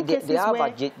we've seen cases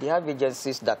they have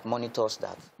agencies that monitors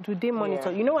that. Do they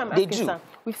monitor? You know what I'm asking, sir?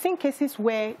 We've seen cases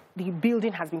where the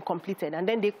building has been completed and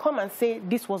then they come and say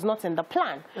this was not in the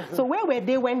plan. So where were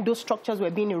they when those structures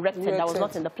were being erected that was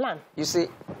not in the plan? You see,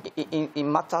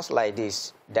 in matters like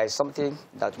this, there is something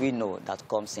that we know that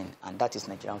comes in, and that is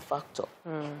Nigerian factor.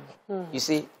 You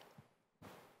see,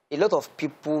 a lot of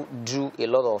people do a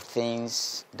lot of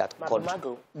things that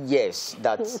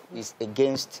that is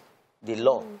against the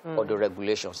law or the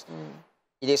regulations.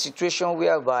 In a situation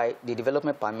whereby the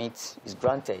development permit is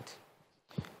granted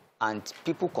and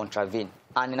people contravene,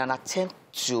 and in an attempt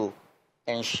to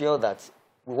ensure that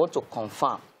we want to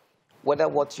confirm whether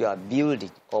what you are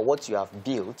building or what you have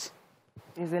built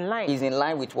is in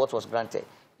line with what was granted,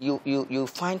 you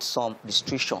find some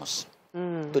restrictions.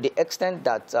 To the extent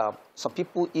that some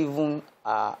people even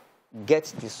get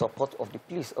the support of the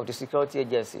police, of the security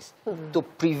agencies, to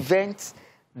prevent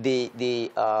the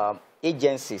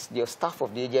agencies, the staff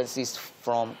of the agencies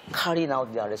from carrying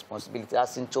out their responsibility,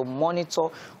 as in to monitor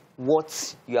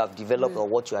what you have developed or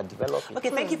what you are developing. Okay,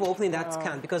 thank you for opening that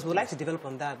can, because we'd like to develop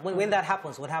on that. When that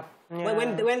happens, what happens?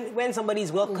 When somebody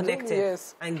is well connected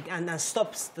and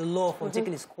stops the law from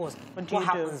taking its course, what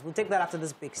happens? We'll take that after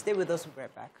this break. Stay with us, we'll be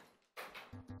right back.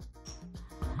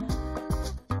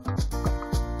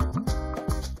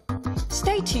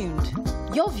 Stay tuned.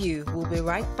 Your View will be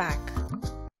right back.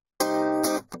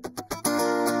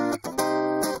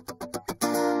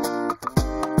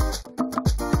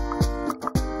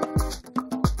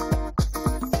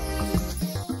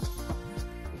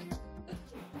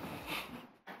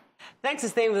 Thanks for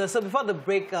staying with us. So before the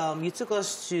break, you took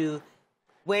us to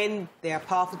when there are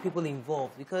powerful people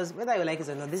involved, because whether you like it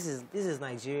or not, this is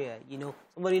Nigeria. You know,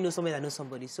 somebody knows somebody that knows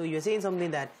somebody. So you're saying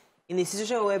something that in a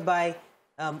situation whereby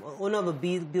owner of a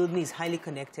building is highly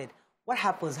connected, what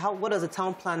happens? What does a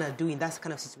town planner do in that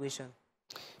kind of situation?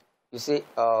 You see,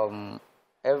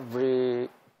 every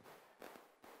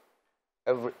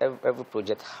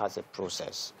project has a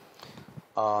process.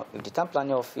 If the town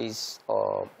planning office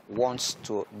wants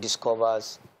to discover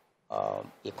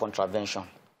a contravention,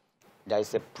 there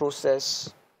is a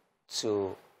process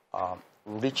to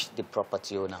reach the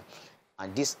property owner,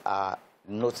 and these are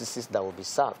notices that will be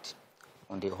served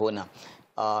on the owner.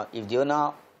 If the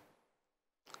owner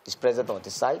is present on the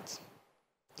site,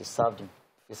 they serve him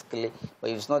physically. But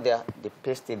if it's not there, they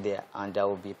paste it there, and there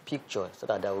will be a picture so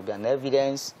that there will be an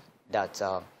evidence that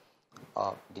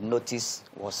the notice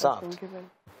was served.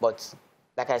 But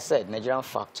like I said, Nigerian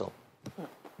factor,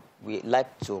 we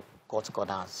like to cut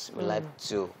corners. We like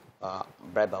to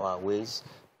bribe our ways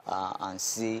and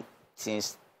see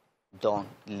things done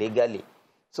legally.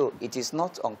 So it is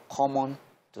not uncommon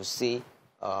to see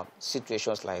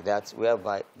situations like that,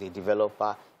 whereby the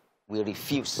developer will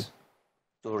refuse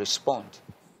to respond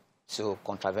to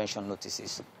contravention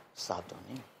notices served on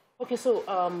him. Okay, so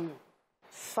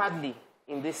sadly,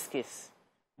 in this case,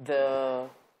 the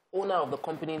owner of the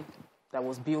company that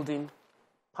was building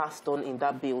passed on in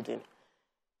that building.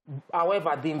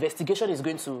 However, the investigation is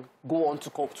going to go on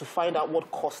to find out what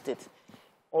caused it.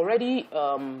 Already,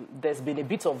 there's been a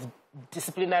bit of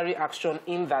disciplinary action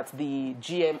in that the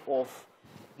GM of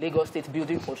Lagos State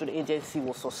Building Control Agency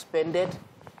was suspended.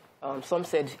 Some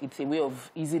said it's a way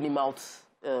of easing him out,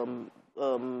 in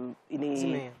an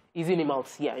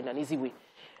easy way.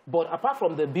 But apart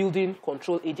from the Building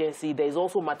Control Agency, there is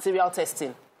also material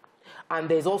testing, and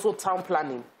there's also town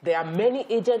planning. There are many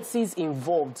agencies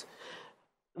involved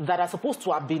that are supposed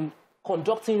to have been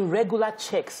conducting regular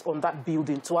checks on that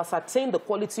building to ascertain the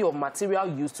quality of material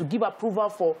used to give approval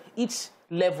for each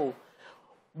level.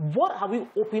 What are we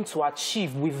hoping to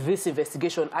achieve with this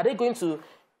investigation? Are they going to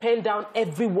pen down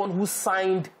everyone who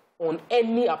signed on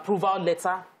any approval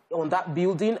letter on that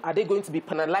building? Are they going to be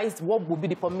penalized? What will be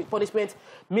the punishment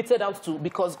meted out to?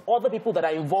 Because other people that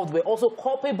are involved were also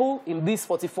culpable in these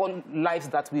 44 lives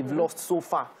that we've lost so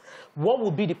far. What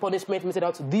will be the punishment meted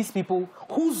out to these people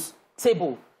whose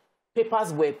table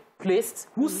papers were placed,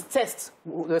 whose tests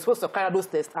were supposed to carry out those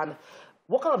tests, and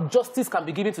what kind of justice can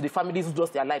be given to the families who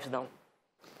lost their lives now?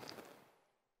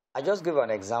 I just gave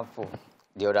an example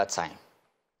the other time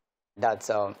that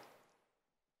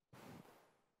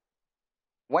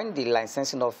when the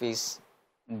licensing office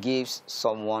gives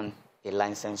someone a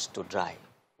license to drive,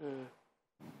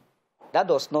 that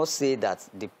does not say that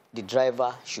the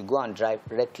driver should go and drive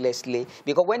recklessly,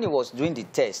 because when he was doing the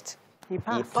test, he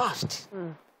passed.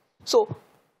 So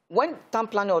when Town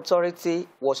Planning Authority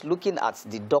was looking at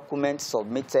the documents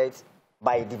submitted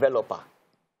by a developer,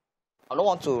 I don't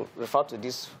want to refer to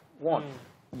this one,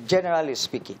 generally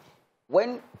speaking,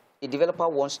 when a developer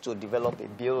wants to develop a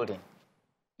building,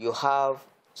 you have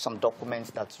some documents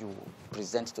that you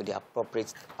present to the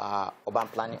appropriate urban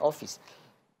planning office.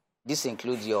 This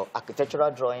includes your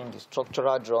architectural drawing, the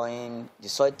structural drawing, the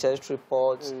soil test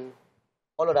reports,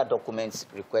 all of that documents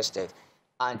requested.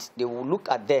 And they will look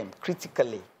at them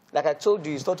critically. Like I told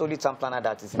you, it's not only town planner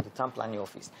that is in the town planning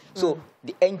office. So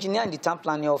the engineer in the town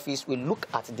planning office will look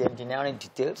at the engineering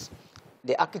details.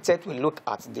 The architect will look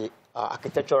at the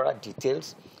architectural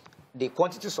details. The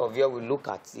quantity surveyor will look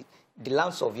at the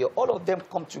land surveyor. All of them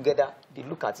come together, they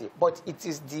look at it. But it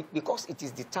is because it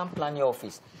is the town planning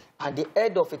office, and the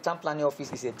head of a town planning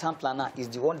office is a town planner, is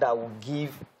the one that will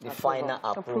give the final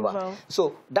approval.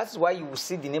 So that's why you will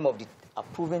see the name of the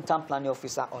approving town planning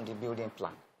officer on the building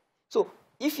plan. So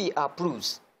if he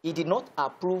approves, he did not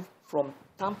approve from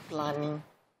town planning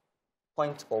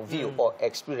point of view or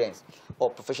experience or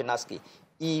professional skill.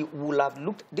 He will have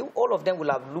looked, all of them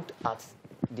will have looked at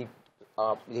the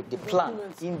plan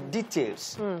in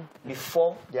details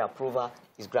before the approval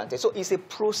is granted. So it's a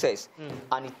process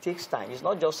and it takes time. It's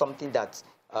not just something that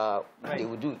they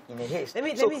will do in a haste.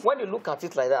 When you look at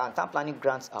it like that and town planning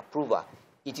grants approval,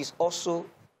 it is also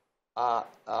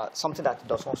something that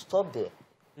does not stop there.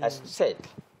 As you said,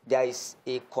 there is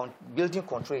a building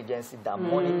control agency that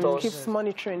keeps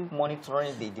monitoring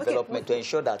the development to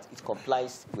ensure that it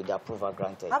complies with the approval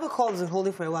granted. I have a call that's been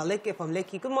holding for a while. Lekki from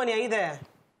Lekki. Good morning. Are you there?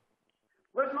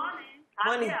 Good morning.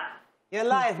 Morning. You're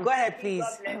live. Go ahead, please.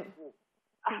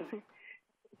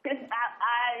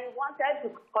 I wanted to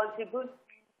contribute.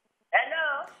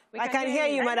 Hello? I can hear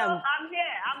you, madam. Hello, I'm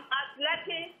here. I'm at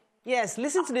Lekki. Yes,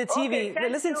 listen to the TV. Okay,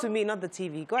 listen to me, not the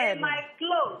TV. Go ahead.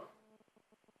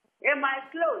 In my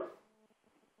clothes.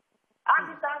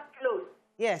 Artisan's clothes.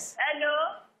 Yes. Hello?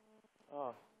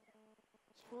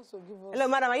 Hello,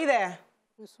 madam. Are you there?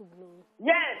 Yes,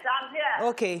 I'm here.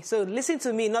 Okay, so listen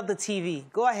to me, not the TV.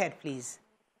 Go ahead, please.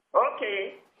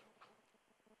 Okay.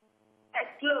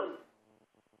 Clothes.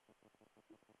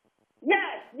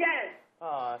 Yes.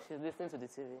 Oh, she's listening to the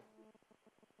TV.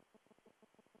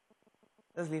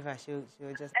 Let's leave her. She'll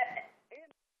just...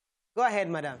 Go ahead,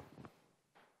 madam.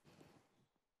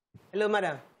 Hello,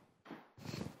 madam.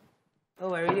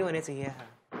 Oh, I really wanted to hear her.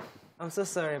 I'm so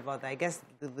sorry about that. I guess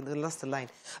we lost the line.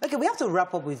 Okay, we have to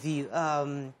wrap up with you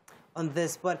on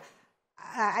this, but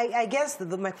I guess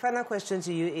my final question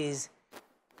to you is,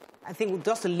 I think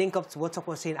just to link up to what Tok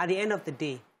was saying, at the end of the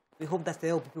day, we hope that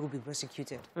the people will be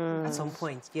prosecuted at some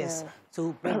point, yes. Yeah.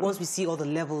 So once we see all the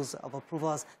levels of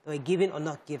approvals that were given or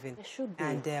not given,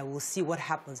 and we'll see what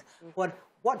happens. But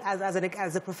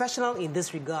as a professional in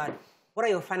this regard, what are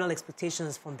your final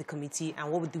expectations from the committee, and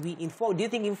what do we do you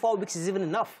think in 4 weeks is even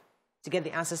enough to get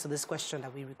the answers to this question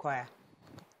that we require?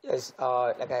 Yes,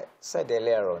 like I said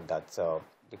earlier on, that the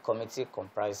committee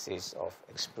comprises of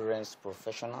experienced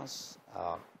professionals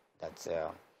that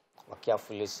were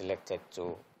carefully selected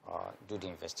to do the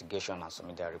investigation and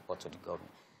submit their report to the government.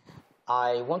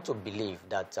 I want to believe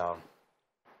that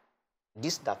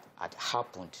this that had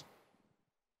happened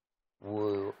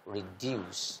will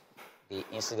reduce the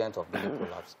incident of building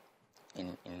collapse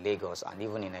in Lagos and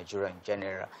even in Nigeria in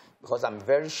general, because I'm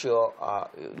very sure,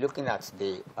 looking at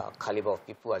the caliber of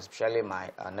people, especially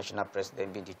my national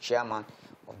president being the chairman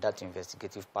of that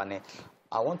investigative panel,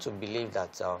 I want to believe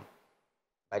that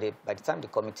by the time the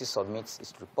committee submits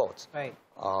its report, it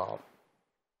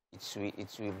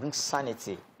will bring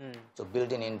sanity to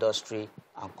building industry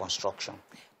and construction.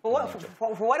 For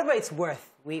whatever it's worth,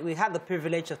 we had the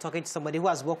privilege of talking to somebody who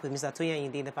has worked with Mr. Toyin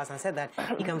Ayinde in the past and said that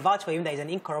he can vouch for him that he's an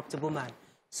incorruptible man.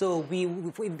 So we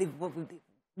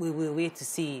will wait to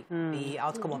see the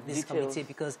outcome of this committee,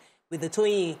 because with the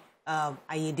Toyin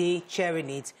Ayinde chairing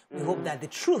it, we hope that the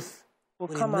truth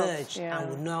will emerge and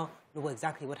we'll know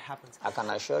exactly what happens. I can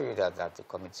assure you that the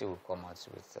committee will come out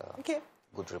with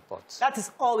good reports. That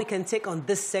is all we can take on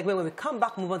this segment. When we come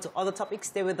back, move on to other topics.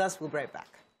 Stay with us. We'll be right back.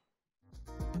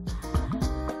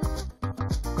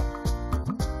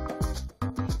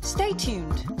 Stay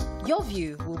tuned. Your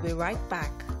View will be right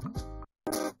back.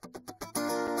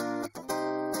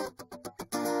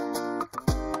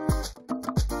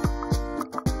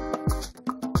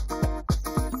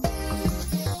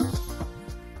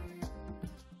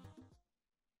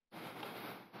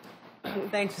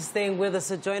 Thanks for staying with us.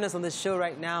 So join us on the show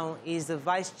right now is the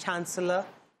Vice Chancellor,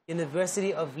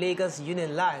 University of Lagos,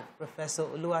 UNILAG, Professor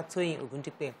Oluwatoyin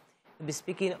Ogundipe. We'll be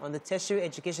speaking on the tertiary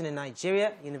education in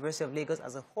Nigeria, University of Lagos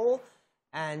as a whole,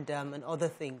 and other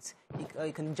things. You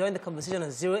can join the conversation on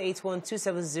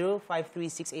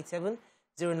 081-270-53687,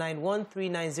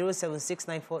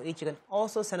 091-390-76948. You can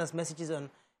also send us messages on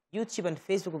YouTube and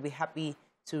Facebook. We'll be happy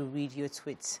to read your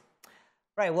tweets.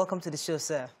 Right, welcome to the show,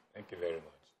 sir. Thank you very much.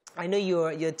 I know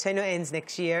your tenure ends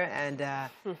next year, and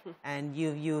and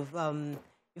you've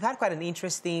had quite an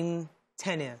interesting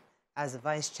tenure as a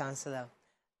vice chancellor.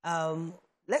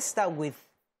 Let's start with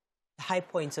the high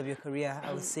points of your career.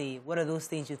 I would say, what are those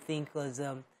things you think was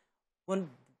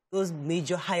those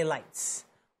major highlights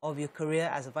of your career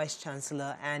as a vice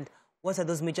chancellor, and what are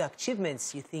those major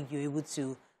achievements you think you're able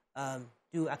to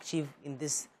achieve in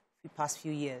this past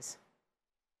few years?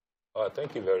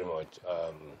 Thank you very much.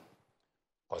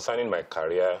 Concerning my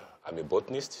career, I'm a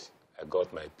botanist. I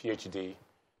got my PhD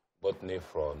botany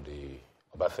from the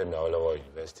Obafemi Awolowo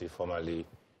University, formerly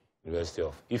University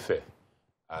of Ife.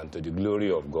 And to the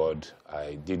glory of God,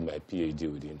 I did my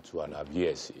PhD within 2.5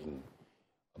 years in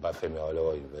Obafemi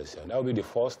Awolowo University. And that will be the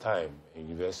first time in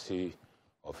University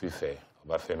of Ife,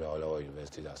 Obafemi Awolowo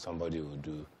University, that somebody will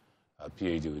do a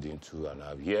PhD within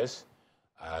 2.5 years.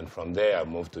 And from there, I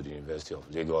moved to the University of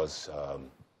Lagos.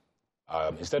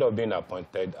 Instead of being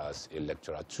appointed as a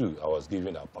lecturer 2, I was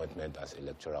given an appointment as a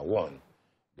lecturer 1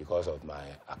 because of my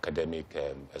academic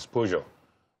exposure.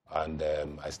 And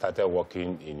I started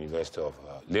working in the University of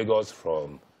Lagos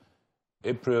from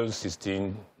April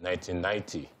 16,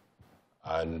 1990.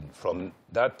 And from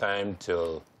that time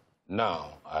till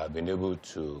now, I've been able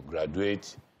to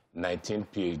graduate 19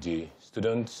 PhD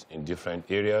students in different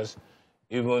areas,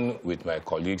 even with my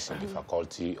colleagues in the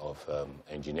Faculty of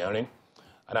Engineering.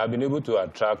 And I've been able to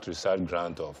attract research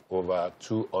grants of over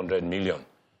 200 million.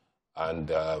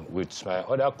 And with my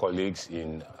other colleagues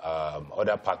in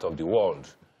other parts of the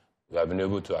world, we have been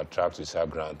able to attract research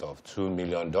grant of $2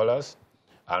 million.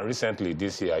 And recently,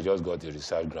 this year, I just got a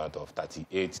research grant of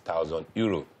 38,000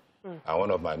 euro. And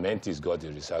one of my mentees got a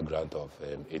research grant of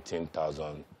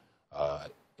 18,000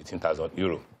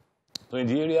 euro. So in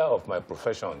the area of my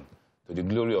profession, to the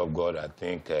glory of God, I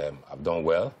think I've done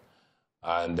well.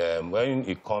 And when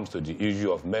it comes to the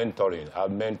issue of mentoring,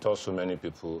 I've mentored so many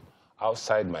people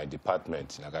outside my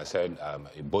department. Like I said, I'm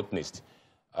a botanist.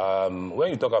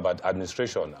 When you talk about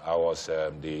administration, I was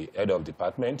the head of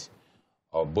department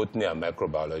of botany and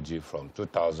microbiology from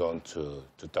 2000 to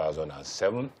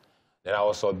 2007. Then I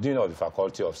was subdean of the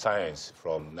Faculty of Science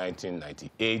from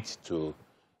 1998 to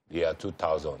the year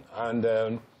 2000. And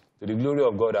to the glory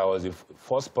of God, I was the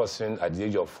first person at the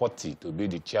age of 40 to be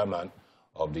the chairman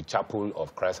of the Chapel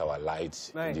of Christ Our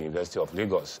Light in the University of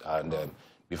Lagos. And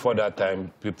before that time,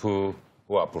 people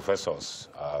who are professors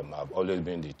have always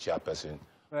been the chairperson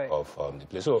of the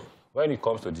place. So when it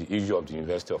comes to the issue of the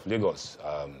University of Lagos...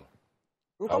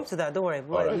 we'll come to that, don't worry.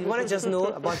 We want to just know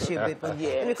about you a bit, but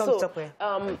let me come to talk with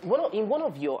in one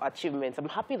of your achievements, I'm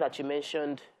happy that you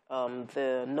mentioned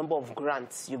the number of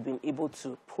grants you've been able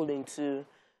to pull into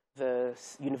the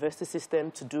university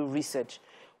system to do research.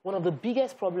 One of the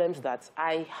biggest problems that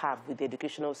I have with the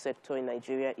educational sector in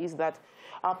Nigeria is that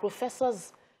our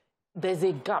professors, there's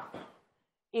a gap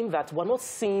in that we're not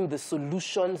seeing the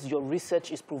solutions your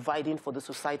research is providing for the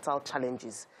societal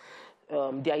challenges.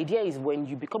 The idea is when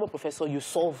you become a professor,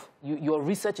 your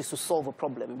research is to solve a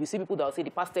problem. You see people that will say,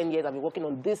 the past 10 years I've been working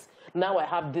on this, now I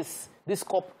have this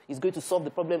cup is going to solve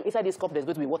the problem. Inside this cup there's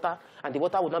going to be water, and the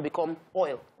water will now become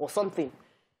oil or something.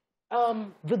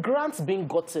 The grants being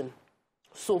gotten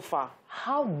so far,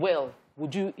 how well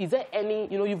would you, is there any,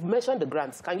 you've mentioned the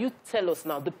grants. Can you tell us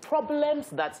now the problems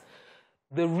that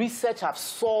the research have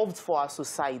solved for our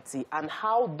society and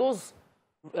how those,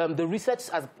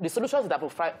 the solutions that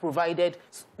are provided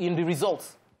in the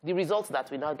results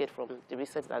that we now get from the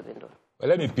research that's been done? Well,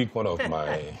 let me pick one of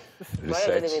my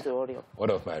research,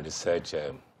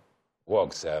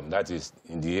 works, that is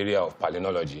in the area of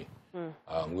palynology,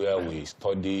 where we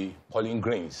study pollen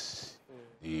grains.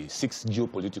 The 6th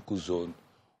geopolitical zone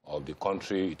of the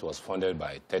country. It was funded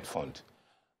by TED Fund.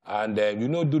 And,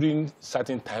 during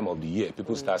certain time of the year,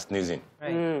 people start sneezing.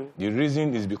 The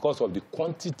reason is because of the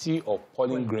quantity of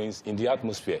pollen grains in the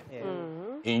atmosphere.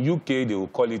 In UK, they will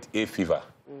call it hay fever.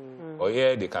 Or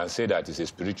here, they can say that it's a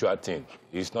spiritual thing.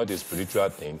 It's not a spiritual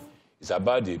thing. It's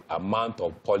about the amount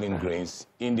of pollen grains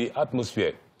in the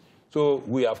atmosphere. So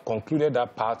we have concluded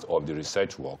that part of the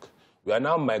research work. We are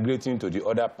now migrating to the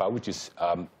other part, which is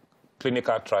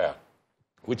clinical trial,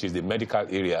 which is the medical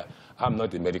area. I'm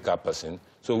not a medical person.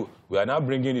 So we are now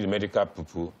bringing in the medical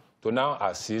people to now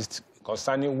assist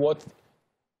concerning what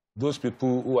those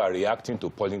people who are reacting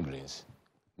to pollen grains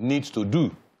need to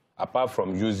do, apart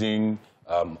from using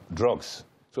drugs.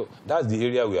 So that's the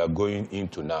area we are going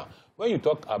into now. When you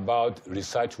talk about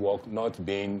research work not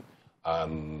being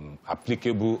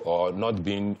applicable or not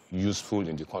being useful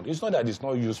in the country, it's not that it's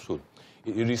not useful.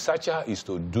 A researcher is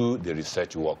to do the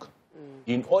research work.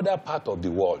 In other parts of the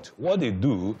world, what they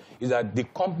do is that the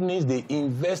companies, they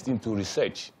invest into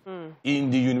research.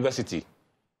 in the university.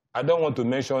 I don't want to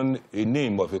mention a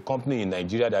name of a company in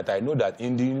Nigeria that I know that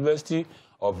in the University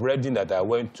of Reading that I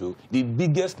went to, the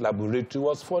biggest laboratory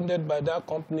was funded by that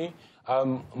company,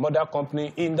 mother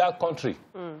company in that country.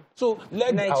 So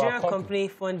let Nigerian company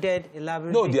funded a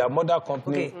laboratory? No, their mother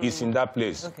company is in that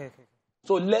place.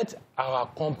 So let our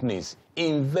companies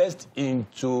invest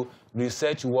into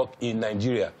research work in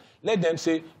Nigeria. Let them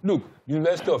say, look,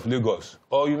 University of Lagos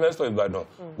or University of Ibadan,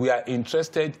 we are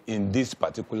interested in this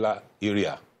particular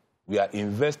area. We are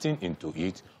investing into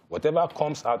it. Whatever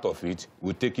comes out of it,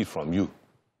 we'll take it from you.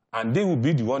 And they will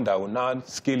be the one that will now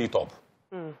scale it up.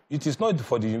 It is not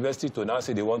for the university to now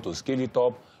say they want to scale it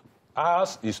up.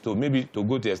 Ours is to maybe to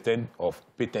go to the extent of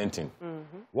patenting.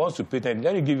 Once you patent,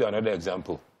 let me give you another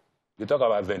example. You talk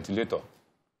about ventilator.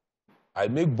 I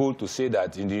make bold to say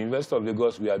that in the University of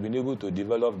Lagos, we have been able to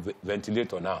develop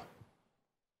ventilator now,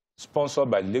 sponsored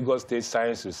by the Lagos State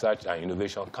Science Research and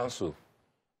Innovation Council,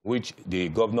 which the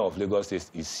governor of Lagos State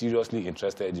is seriously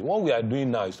interested in. What we are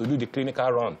doing now is to do the clinical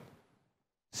run.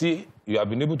 See, you have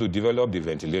been able to develop the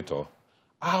ventilator.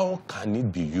 How can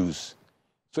it be used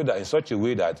so that in such a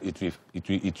way that it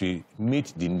will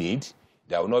meet the need,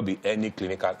 there will not be any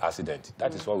clinical accident?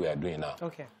 That is what we are doing now.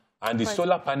 And the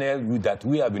solar panel that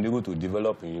we have been able to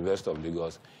develop in the University of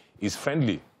Lagos is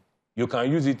friendly. You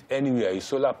can use it anywhere. It's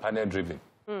solar panel driven.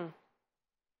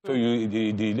 So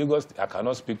the Lagos, I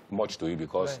cannot speak much to you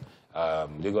because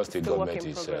Lagos State government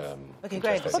is...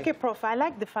 Okay, Prof, I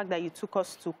like the fact that you took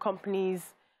us to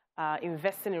companies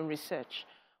investing in research.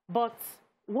 But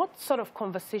what sort of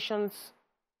conversations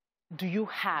do you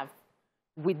have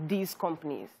with these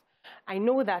companies? I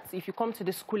know that if you come to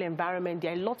the school environment,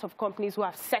 there are a lot of companies who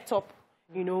have set up,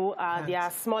 you know,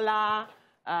 their smaller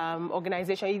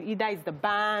organization, either it's the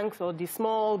banks or the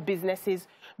small businesses.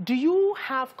 Do you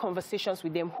have conversations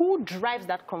with them? Who drives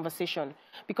that conversation?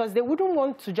 Because they wouldn't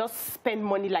want to just spend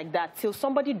money like that till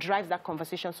somebody drives that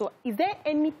conversation. So is there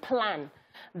any plan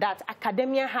that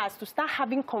academia has to start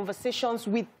having conversations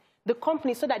with the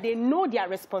company so that they know their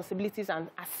responsibilities and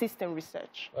assist in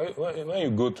research? When you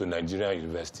go to Nigerian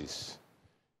universities,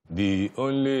 the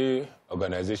only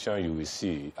organization you will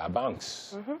see are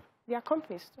banks. They are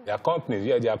companies too. They are companies,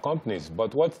 yeah, they are companies.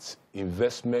 But what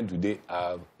investment do they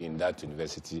have in that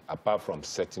university apart from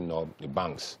setting up the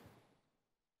banks?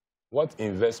 What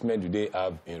investment do they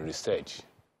have in research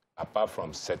apart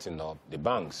from setting up the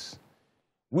banks?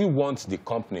 We want the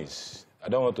companies, I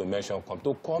don't want to mention,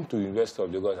 to come to the University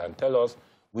of Lagos and tell us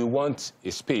we want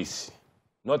a space,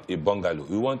 not a bungalow.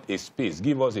 We want a space.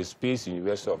 Give us a space in the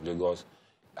University of Lagos,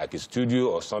 like a studio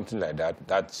or something like that,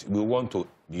 that we want to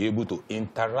be able to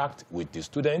interact with the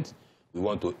students. We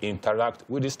want to interact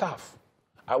with the staff.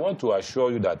 I want to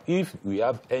assure you that if we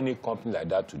have any company like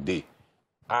that today,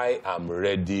 I am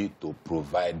ready to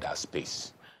provide that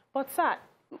space. But, sir,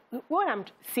 what I'm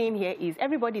seeing here is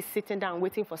everybody's sitting down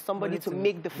waiting for somebody to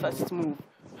make the first move.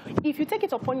 If you take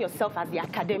it upon yourself as the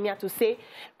academia to say,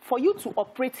 for you to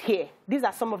operate here, these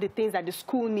are some of the things that the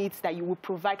school needs that you will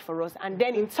provide for us, and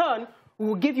then in turn, we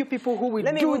will give you people who will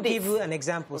do this. Let me give you an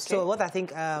example. Okay. So what I think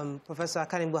Professor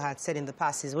Akanimbo had said in the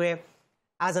past is where,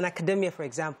 as an academia, for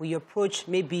example, you approach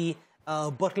maybe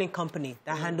a bottling company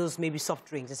that handles maybe soft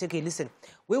drinks and say, okay, listen,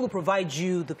 we will provide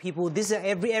you the people. This is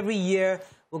every year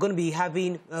we're going to be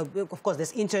having, of course,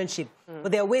 there's internship,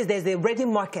 but there are ways, there's the ready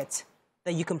market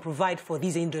that you can provide for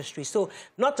these industries. So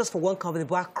not just for one company,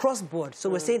 but across board. So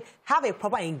we're saying have a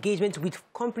proper engagement with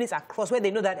companies across where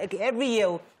they know that okay, every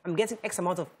year I'm getting X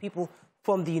amount of people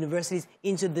from the universities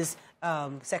into this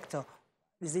sector.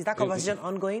 Is that conversation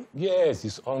ongoing? Yes,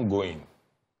 it's ongoing.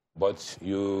 But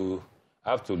you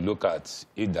have to look at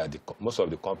it that most of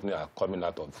the companies are coming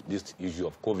out of this issue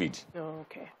of COVID.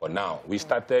 But now, we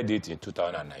started it in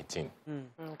 2019.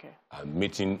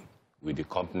 Meeting with the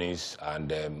companies,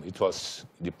 and it was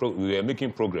we were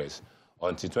making progress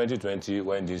until 2020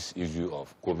 when this issue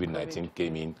of COVID-19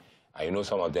 came in. I know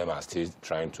some of them are still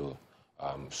trying to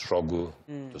struggle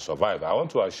to survive. I want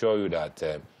to assure you that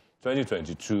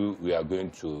 2022 we are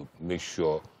going to make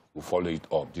sure we follow it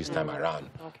up this time around.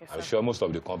 I'm sure most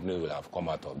of the companies will have come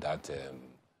out of that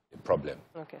problem.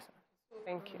 Okay, sir.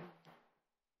 Thank you.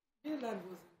 UNILAG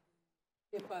was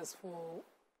in papers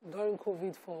during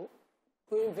COVID for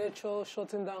going virtual,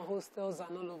 shutting down hostels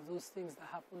and all of those things that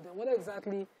happened then. What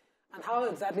exactly and how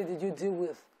exactly did you deal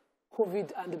with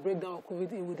COVID and the breakdown of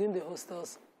COVID within the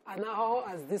hostels? And how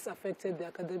has this affected the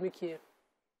academic year?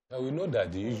 Now, we know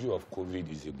that the issue of COVID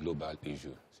is a global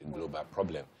issue. It's a global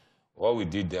problem. What we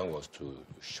did then was to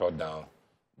shut down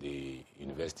the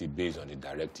university based on the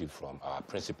directive from our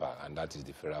principal, and that is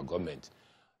the federal government.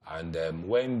 And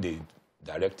when the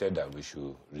directed that we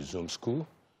should resume school,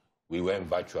 we went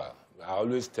virtual. I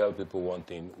always tell people one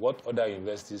thing, what other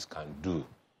universities can do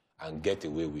and get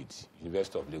away with,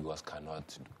 University of Lagos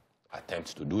cannot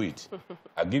attempt to do it.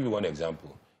 I'll give you one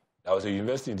example. There was a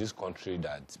university in this country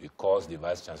that, because the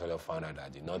vice chancellor found out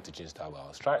that the non-teaching staff were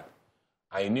on strike,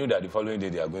 I knew that the following day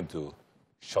they are going to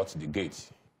shut the gate.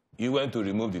 He went to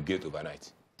remove the gate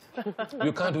overnight.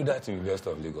 You can't do that in University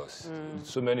of Lagos.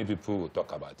 So many people will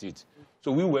talk about it.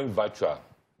 So we went virtual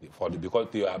because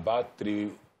they are about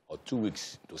 3 or 2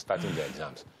 weeks to starting the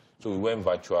exams. So we went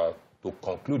virtual to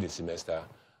conclude the semester,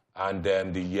 and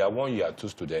then the year 1, year 2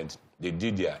 students, they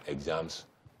did their exams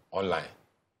online.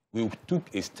 We took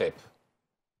a step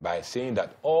by saying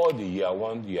that all the year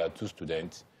 1, year 2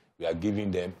 students, we are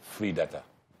giving them free data.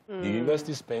 The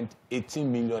university spent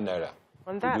 18 million naira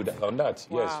on that. To do that. On that,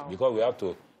 wow. Yes, because we have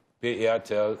to pay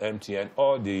Airtel, MTN,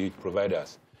 all the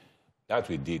providers. That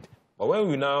we did. But when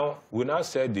we now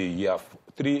said the year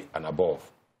 3 and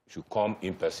above should come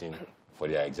in person for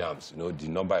their exams. You know, the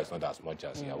number is not as much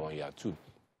as year 1, year 2.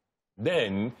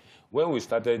 Then, when we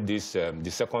started this, the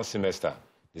second semester,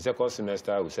 we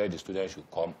said the students should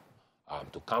come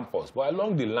to campus. But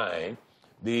along the line,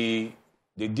 they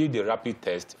did the rapid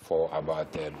test for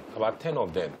about 10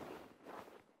 of them.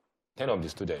 10 of the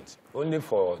students. Only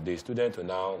for the students who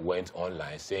now went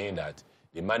online, saying that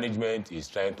the management is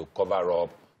trying to cover up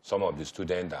some of the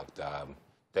students that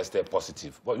tested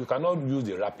positive. But you cannot use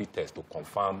the rapid test to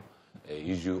confirm an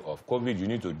issue of COVID. You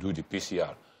need to do the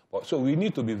PCR. So we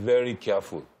need to be very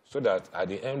careful so that at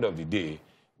the end of the day,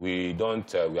 we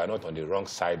are not on the wrong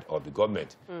side of the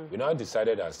government. We now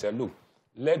decided and said, look,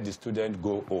 let the student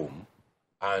go home,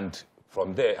 and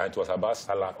from there, and it was about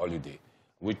Salah holiday,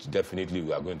 which definitely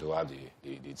we are going to have the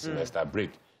semester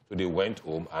break. So they went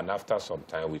home, and after some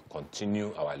time, we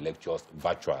continue our lectures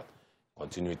virtual,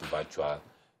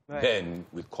 Right. Then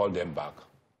we call them back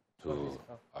to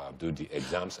do the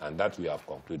exams, and that we have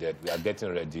concluded. We are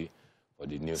getting ready for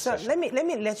the new session. Let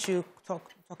me let you talk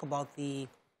about the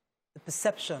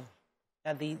perception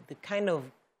that the kind of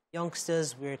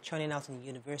youngsters we're churning out in the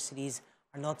universities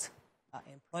are not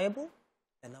employable,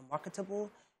 they're not marketable,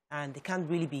 and they can't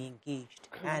really be engaged.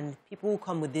 And people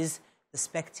come with this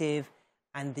perspective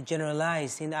and they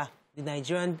generalize, saying that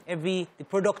the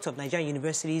product of Nigerian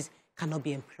universities cannot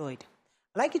be employed.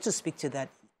 I'd like you to speak to that.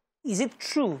 Is it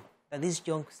true that these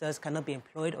youngsters cannot be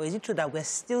employed, or is it true that we're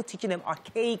still teaching them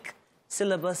archaic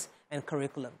syllabus and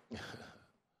curriculum?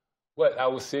 Well, I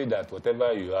would say that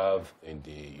whatever you have in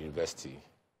the university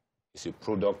is a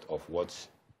product of what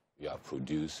you have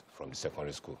produced from the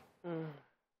secondary school.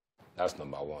 That's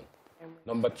number one.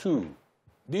 Number two,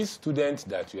 these students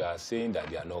that you are saying that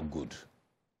they are not good,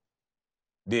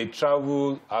 they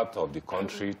travel out of the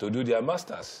country to do their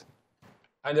masters,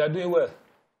 and they are doing well.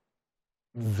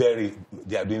 They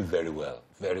are doing very well,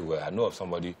 very well. I know of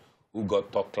somebody who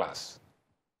got top class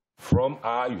from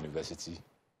our university,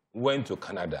 went to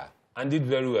Canada, and did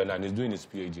very well, and is doing his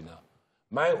PhD now.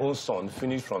 My own son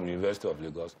finished from the University of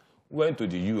Lagos, went to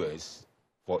the US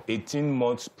for 18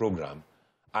 months program,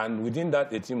 and within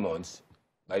that 18 months,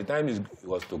 by the time he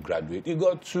was to graduate, he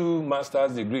got 2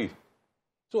 master's degrees.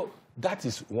 So that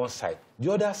is one side.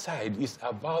 The other side is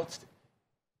about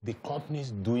the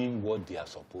companies doing what they are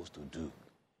supposed to do.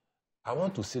 I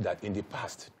want to say that in the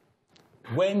past,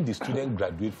 when the student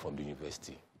graduates from the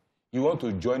university, you want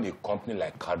to join a company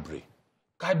like Cadbury.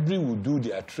 Cadbury will do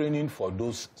their training for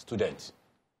those students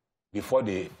before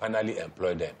they finally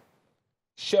employ them.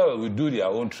 Shell will do their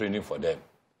own training for them.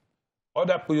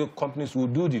 Other companies will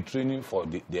do the training for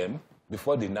them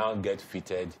before they now get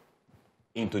fitted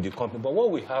into the company. But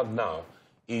what we have now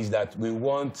is that we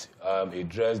want a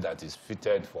dress that is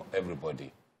fitted for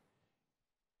everybody.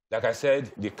 Like I said,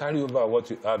 the carryover of what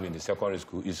you have in the secondary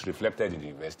school is reflected in the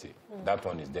university. That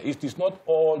one is there. It is not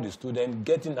all the students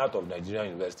getting out of Nigerian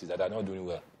universities that are not doing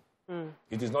well.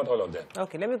 It is not all of them.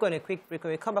 Okay, let me go on a quick break.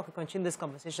 When we come back, we continue this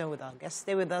conversation with our guests.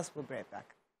 Stay with us. We'll be right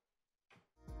back.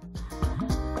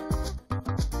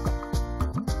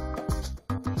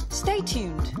 Stay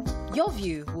tuned. Your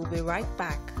View will be right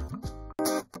back.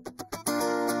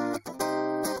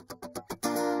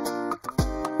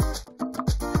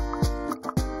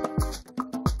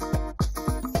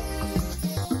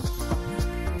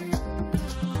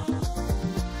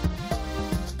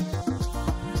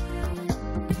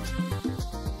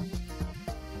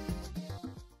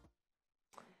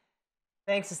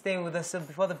 Thanks for staying with us. So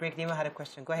before the break, Nima had a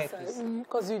question. Go ahead, please.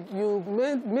 Because you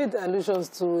made allusions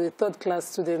to a third-class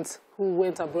student who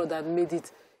went abroad and made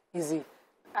it easy.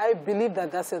 I believe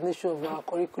that that's an issue of our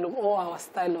curriculum or our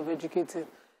style of educating.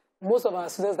 Most of our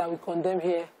students that we condemn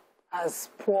here as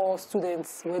poor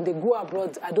students. When they go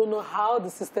abroad, I don't know how the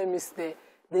system is there.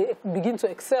 They begin to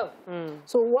excel.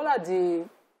 So what are the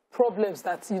problems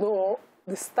that, you know, or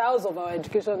the styles of our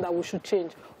education that we should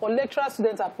change? Or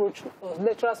lecturer-student approach, or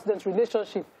lecturer-student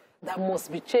relationship that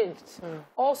must be changed?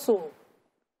 Also,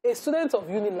 a student of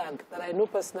UNILAG that I know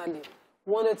personally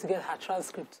wanted to get her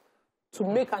transcript to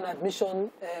make an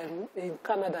admission in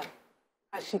Canada.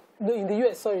 And in the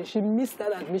US, sorry, she missed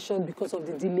that admission because of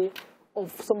the delay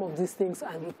of some of these things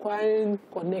and requiring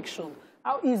connection.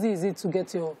 How easy is it to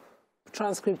get your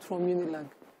transcript from UNILAG?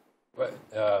 Well,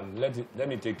 let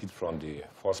me take it from the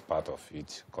first part of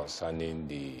it concerning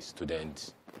the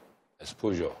student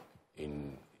exposure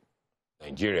in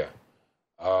Nigeria.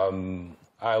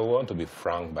 I want to be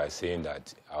frank by saying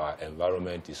that our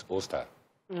environment is hostile.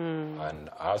 And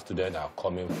our students are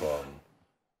coming from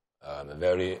a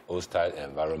very hostile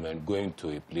environment, going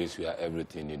to a place where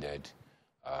everything needed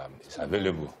is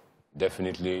available.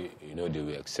 Definitely, you know, they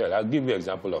will excel. I'll give you an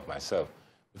example of myself.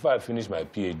 Before I finished my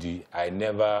PhD, I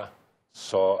never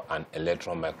saw an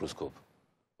electron microscope.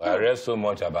 But I read so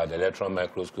much about the electron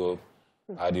microscope.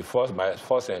 My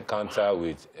first encounter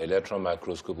with electron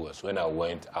microscope was when I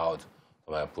went out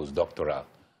for my postdoctoral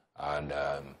and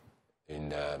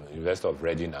in University of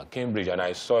Reading and Cambridge, and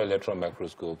I saw electron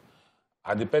microscope.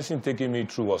 And the person taking me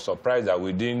through was surprised that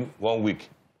within 1 week,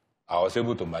 I was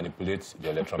able to manipulate the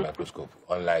electron microscope.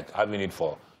 Unlike having it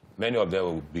for, many of them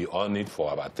will be on it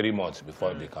for about 3 months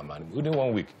before they can manipulate. Within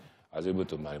 1 week, I was able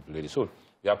to manipulate it. So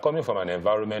we are coming from an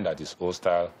environment that is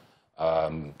hostile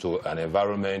to an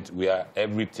environment where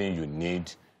everything you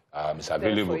need is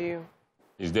available.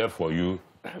 It's there for you.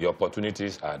 The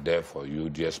opportunities are there for you.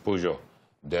 The exposure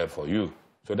there for you.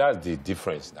 So that's the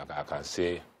difference that I can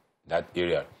say that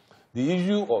area. The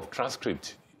issue of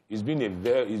transcript has been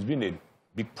a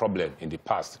big problem in the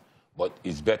past, but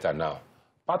it's better now.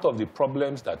 Part of the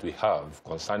problems that we have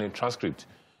concerning transcript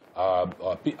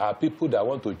are people that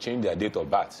want to change their date of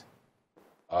birth.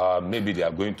 Maybe they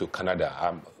are going to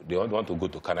Canada. They want to go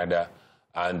to Canada,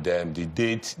 and the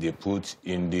date they put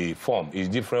in the form is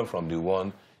different from the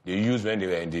one they used when they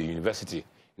were in the university.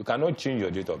 You cannot change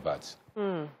your date of birth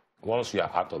once you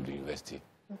are out of the university.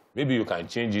 Maybe you can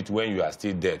change it when you are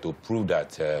still there to prove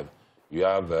that you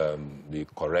have the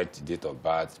correct date of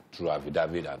birth through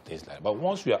affidavit and things like that. But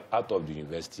once you are out of the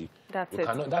university, that's it.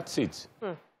 That's it.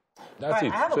 That's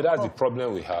it. So that's the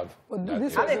problem we have. I've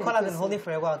been calling and holding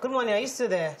for a while. Good morning. Are you still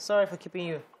there? Sorry for keeping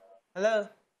you. Hello?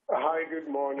 Hi, good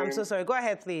morning. I'm so sorry. Go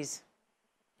ahead, please.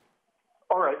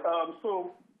 All right.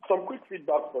 So some quick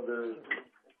feedback for the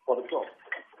talk.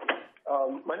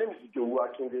 My name is Joe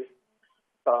Akinde.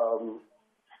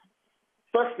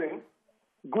 First thing,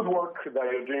 good work that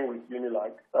you're doing with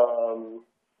UNILAG.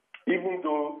 Even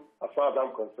though, as far as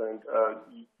I'm concerned,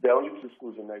 there are only 2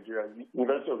 schools in Nigeria,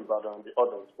 University of Ibadan and the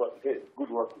others. But hey, good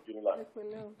work with UNILAG.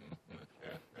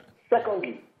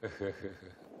 Secondly,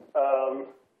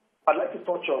 I'd like to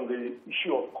touch on the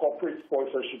issue of corporate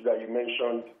sponsorship that you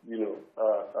mentioned,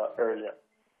 earlier.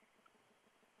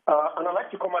 And I'd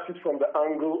like to come at it from the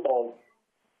angle of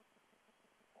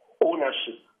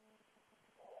ownership.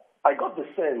 I got the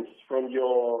sense from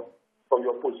your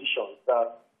position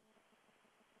that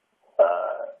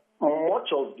much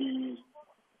of the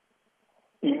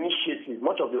initiative,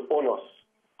 much of the onus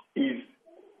is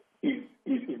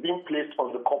being placed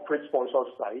on the corporate sponsor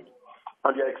side,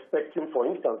 and they're expecting, for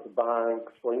instance, the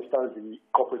banks, for instance, the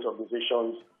corporate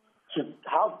organizations, to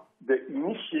have the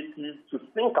initiative to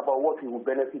think about what will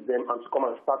benefit them and to come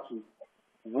and start to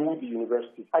woo the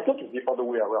universities. I think it's the other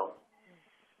way around.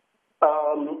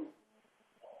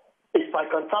 If I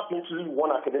can tap into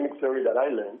one academic theory that I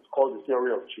learned called the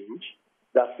theory of change,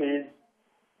 that says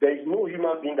there is no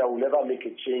human being that will ever make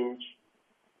a change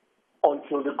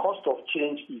until the cost of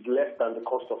change is less than the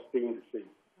cost of staying the same.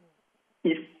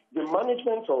 If the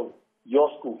management of your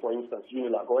school, for instance,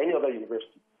 UNILAG, or any other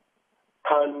university,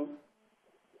 can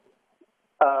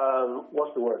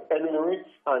enumerate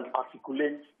and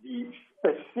articulate the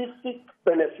specific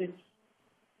benefits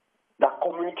that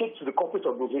communicate to the corporate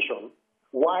organization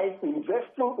why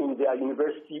investing in their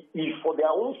university is for their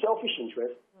own selfish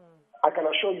interest, I can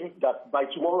assure you that by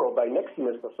tomorrow or by next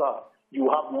semester, sir, you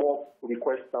have more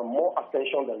requests and more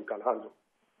attention than you can handle.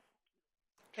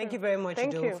 Thank you very much,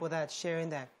 Joe, for that, sharing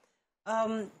that.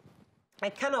 I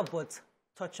cannot but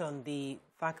touch on the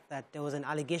fact that there was an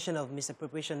allegation of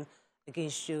misappropriation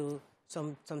against you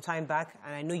some time back,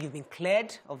 and I know you've been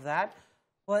cleared of that.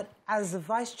 But as the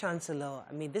Vice Chancellor,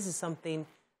 I mean, this is something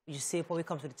you say probably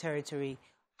comes to the territory.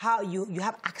 How you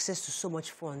have access to so much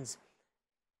funds.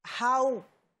 How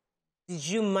did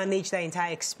you manage that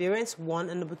entire experience, one?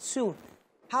 And number two,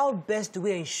 how best do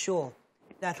we ensure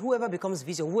that whoever becomes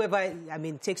VC, or whoever,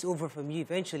 takes over from you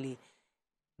eventually,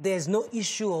 there's no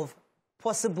issue of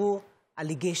possible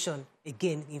allegation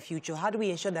again in future? How do we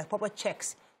ensure that proper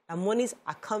checks and monies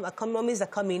that come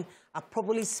in are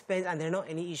properly spent and there are not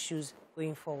any issues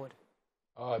going forward?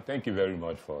 Thank you very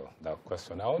much for that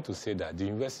question. I want to say that the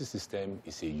university system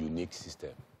is a unique system.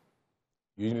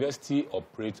 University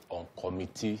operates on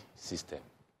committee system.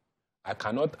 I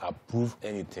cannot approve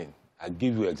anything. I'll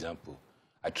give you an example.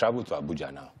 I travel to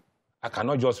Abuja now. I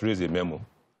cannot just raise a memo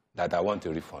that I want a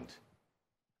refund.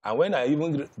 And when I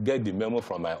even get the memo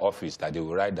from my office that they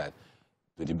will write that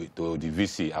to the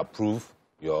VC, approve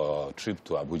your trip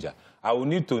to Abuja, I will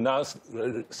need to now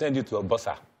send it to a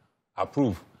bossa,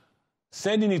 approve.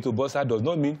 Sending it to bossa does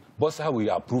not mean bossa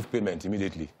will approve payment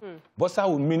immediately. Bossa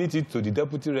will minute it to the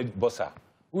deputy bossa,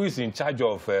 who is in charge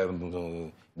of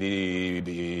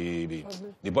the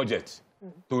budget,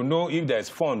 to know if there's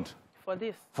fund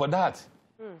for that.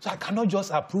 So I cannot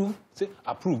just say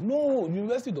approve. No,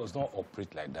 university does not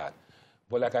operate like that.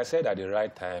 But like I said, at the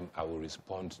right time, I will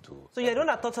respond to... So you don't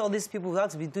have thought all these people who have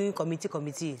to be doing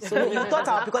committee. So you thought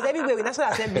out, because everywhere with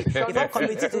National Assembly, you have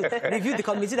committee to review the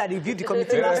committee that reviewed the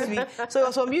committee last week. So it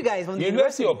was from you guys. From the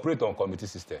university operates on committee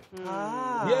system.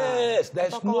 Yes,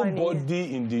 there's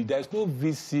nobody there's no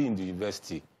VC in the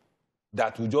university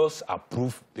that will just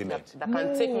approve payment. That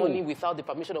can take money without the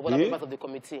permission of other members of the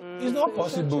committee. It's not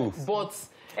possible. But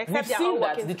we've seen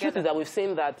that, the truth is that we've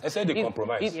seen that... I said the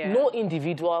compromise. No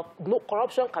individual, no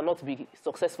corruption cannot be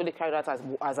successfully carried out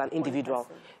as an individual.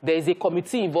 There is a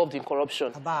committee involved in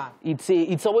corruption.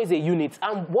 It's always a unit.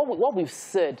 And what we've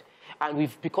said, and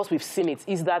because we've seen it,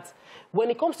 is that when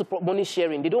it comes to money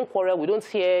sharing, they don't quarrel. We don't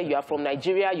hear you are from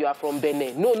Nigeria, you are from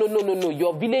Benin. No.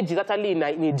 Your village is actually in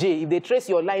Nigeria. If they trace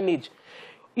your lineage,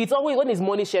 it's always, when it's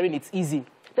money sharing, it's easy.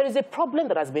 There is a problem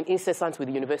that has been incessant with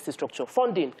the university structure.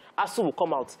 Funding, ASU will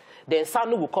come out, then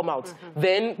SANU will come out.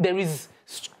 Then there is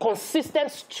consistent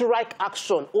strike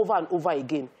action over and over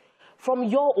again. From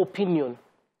your opinion,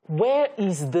 where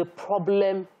is the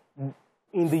problem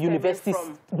in the universities?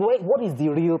 What is the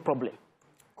real problem?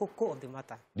 Cocoa of the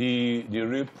matter. The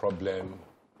real problem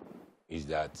is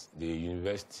that the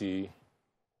university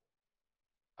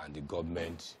and the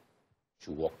government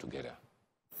should work together.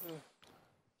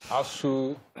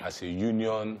 ASU, as a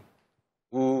union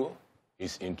who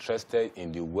is interested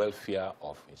in the welfare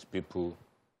of its people,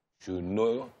 should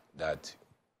know that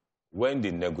when they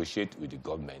negotiate with the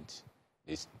government,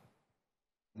 there's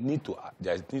need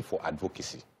for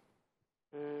advocacy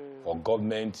for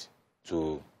government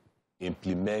to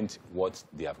implement what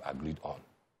they have agreed on.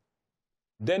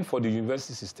 Then for the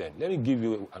university system, let me give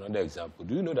you another example.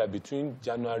 Do you know that between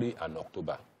January and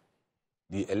October,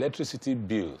 the electricity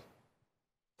bill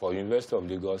for University of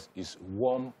Lagos is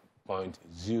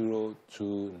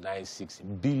 1.0296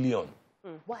 billion.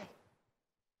 Why?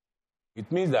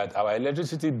 It means that our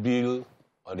electricity bill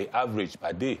on the average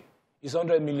per day is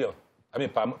 100 million. I mean,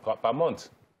 per month,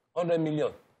 100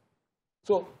 million.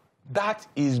 So that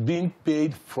is being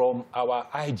paid from our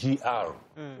IGR,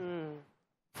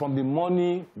 from the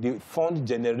money, the fund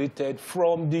generated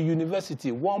from the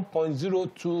university,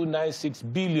 1.0296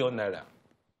 billion naira.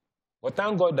 But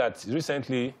thank God that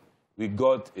recently we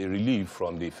got a relief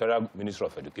from the Federal Ministry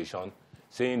of Education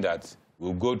saying that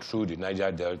we'll go through the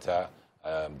Niger Delta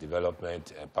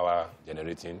development and power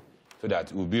generating so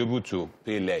that we'll be able to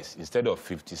pay less. Instead of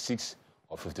 56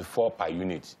 or 54 per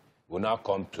unit, we'll now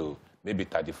come to maybe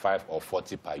 35 or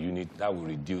 40 per unit. That will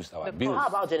reduce our bills. How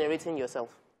about generating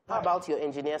yourself? How about your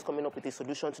engineers coming up with a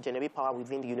solution to generate power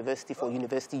within the university for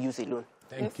university use alone?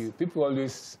 Thank you. People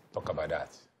always talk about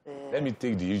that. Let me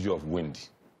take the issue of wind.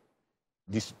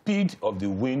 The speed of the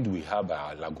wind we have at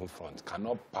our lagoon front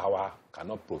cannot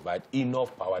provide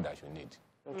enough power that you need.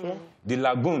 Okay. The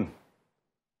lagoon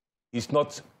is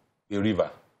not a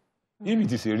river. If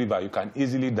it is a river, you can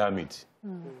easily dam it.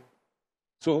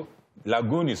 So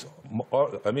lagoon is,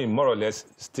 more or less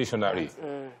stationary.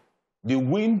 The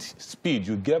wind speed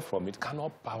you get from it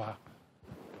cannot power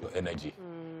your energy.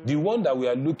 The one that we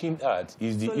are looking at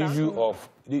is the issue of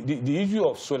the issue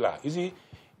of solar. You see,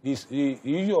 the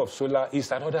issue of solar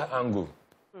is another angle.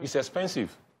 It's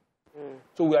expensive.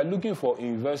 So we are looking for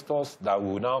investors that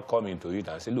will now come into it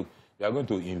and say, look, we are going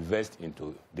to invest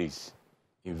into this,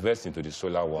 invest into the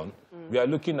solar one. We are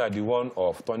looking at the one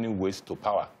of turning waste to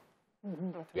power.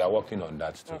 We are working on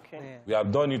that too. We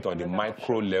have done it on the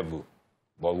micro level.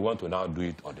 But we want to now do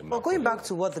it on the market. But going back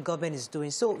to what the government is doing,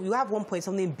 so you have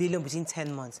 1.something billion within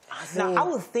 10 months. Now, I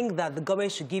would think that the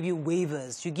government should give you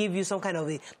waivers, should give you some kind of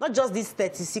a, not just this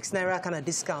 36 naira kind of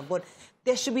discount, but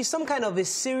there should be some kind of a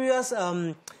serious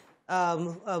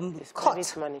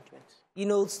cut, you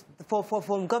know,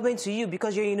 from government to you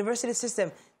because you're a university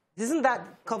system. Isn't that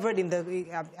covered in the...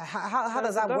 how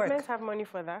does that work? Does government have money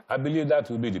for that? I believe that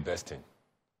will be the best thing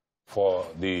for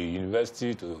the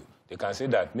university to... They can say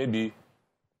that maybe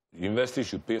the university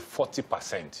should pay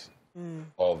 40%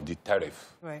 of the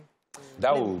tariff. Right.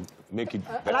 That will make it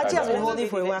better. Alaji has been holding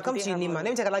for a while. I come to you, Nima. Let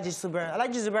me take Alaji Subra.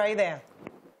 Alaji Subra, are you there?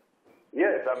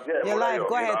 Yes, I'm here. You're live.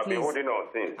 Go ahead, I've please. been holding on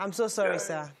since. I'm so sorry,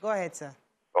 sir. Go ahead, sir.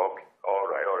 Okay. All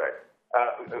right.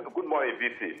 Good morning,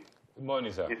 VC. Good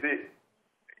morning, sir. You see,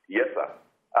 yes, sir.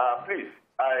 Please,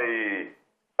 I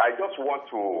just want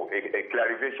a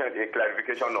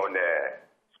clarification on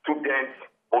student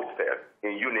hostel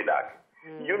in UNILAG.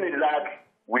 UNILAG,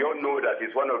 we all know that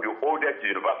it's one of the oldest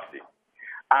universities.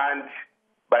 And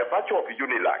by virtue of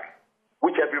UNILAG,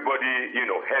 which everybody, you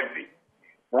know, envy,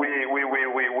 we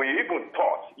even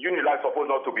thought UNILAG is supposed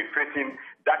not to be facing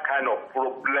that kind of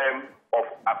problem of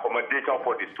accommodation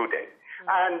for the students.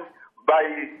 And by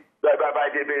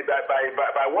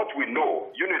what we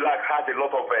know, UNILAG has a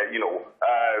lot of,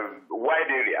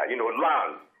 wide area,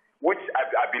 land, which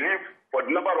I believe for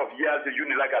the number of years the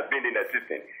UNILAG has been in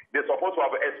existence. They're supposed to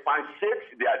have expanded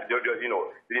the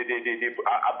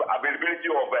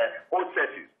availability of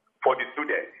hostels for the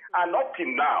students. And up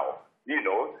till now,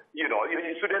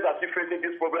 students are still facing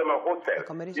this problem of hostels.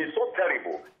 It's so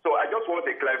terrible. So I just want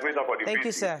a clarification for the Thank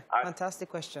you, sir. Fantastic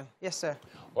question. Yes, sir.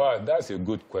 Well, that's a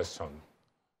good question.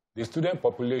 The student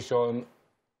population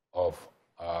of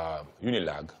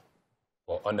UNILAG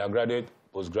for undergraduate,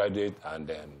 postgraduate,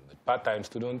 and part-time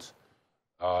students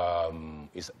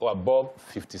is above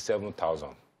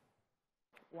 57,000.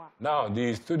 Wow. Now,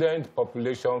 the student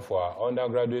population for our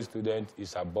undergraduate students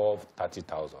is above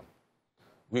 30,000.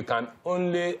 We can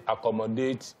only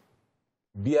accommodate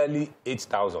barely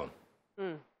 8,000.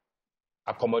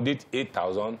 Accommodate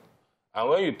 8,000. And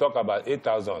when you talk about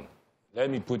 8,000, let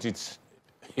me put it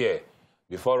here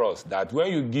before us, that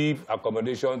when you give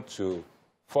accommodation to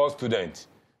 4 students,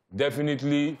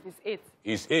 definitely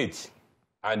it's 8.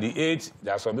 And the 8,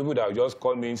 there are some people that will just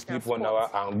come in, sleep 1 hour,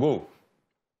 and go.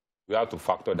 We have to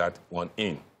factor that one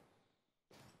in.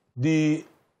 The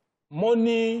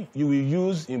money you will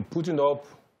use in putting up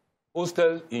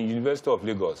hostels in University of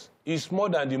Lagos is more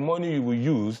than the money you will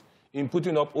use in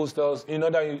putting up hostels in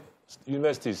other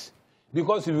universities.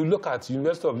 Because if you look at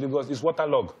University of Lagos, it's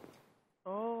waterlogged.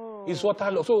 Oh. It's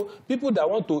waterlogged. So people that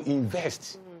want to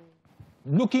invest,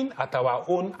 looking at our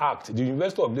own act, the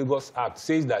University of Lagos Act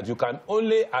says that you can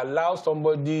only allow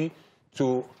somebody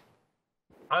to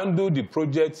handle the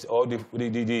project or the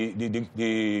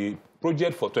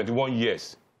project for 21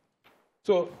 years.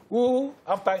 So who,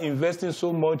 after investing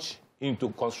so much into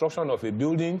construction of a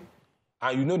building,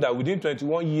 and you know that within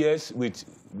 21 years, you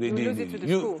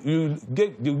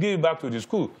give it back to the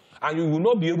school, and you will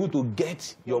not be able to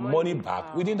get your money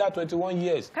back within that 21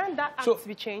 years. Can that act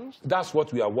be changed? That's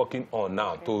what we are working on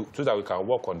now, so that we can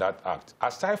work on that act.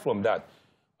 Aside from that,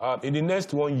 in the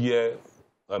next 1 year,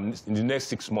 in the next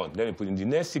 6 months, let me put in the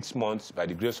next 6 months, by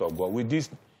the grace of God, with this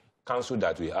council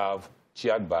that we have,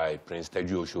 chaired by Prince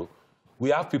Teju Osho, we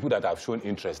have people that have shown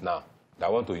interest now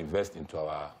that want to invest into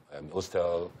our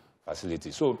hostel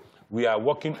facility. So we are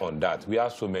working on that. We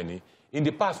have so many. In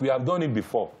the past, we have done it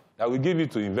before, that we give it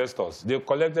to investors. They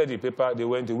collected the paper, they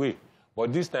went away.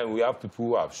 But this time, we have people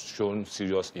who have shown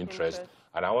serious interest.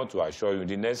 And I want to assure you, in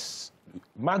the next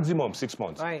maximum 6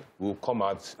 months, we'll come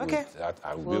out with that.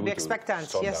 And we'll be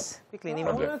expectant. Yes, quickly.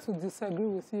 I wanted to disagree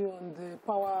with you on the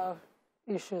power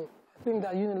issue. I think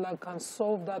that UNILAG can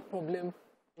solve that problem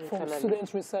for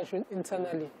student research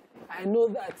internally. I know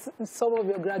that some of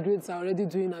your graduates are already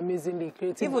doing amazingly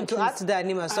creative. Even to add to that,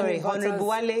 Nima, sorry, Honorable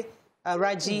Wale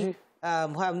Raji,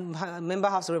 member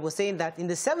House of was saying that in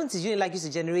the 70s, UNILAG used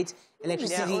to generate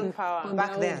electricity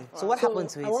back then. So what happened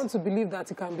to it? I want to believe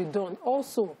that it can be done.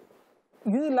 Also,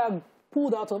 UNILAG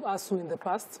pulled out of ASU in the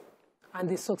past, and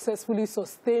they successfully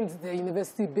sustained their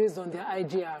university based on their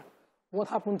IGR. What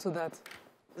happened to that?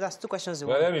 That's 2 questions.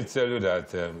 Well, let me tell you that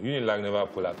UNILAG never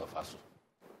pulled out of ASU.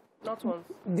 Not once.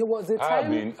 There was a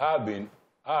time...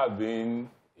 I've been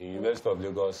in University of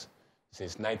Lagos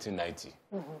since 1990.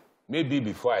 Maybe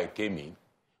before I came in.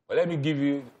 But let me give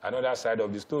you another side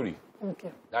of the story.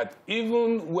 Okay. That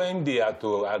even when they had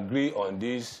to agree on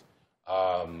this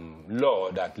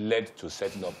law that led to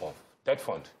setting up of TED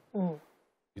Fund,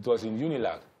 it was in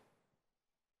UNILAG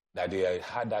that they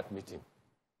had that meeting.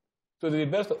 So to the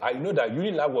best, I know that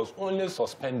UNILAG was only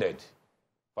suspended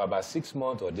for about 6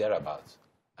 months or thereabouts.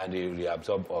 and they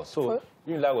reabsorb us. So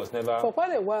UNILAG was never... For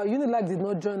quite a while, UNILAG did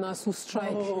not join ASU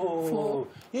strike.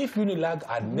 If UNILAG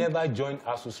had never joined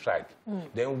ASU strike,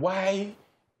 then why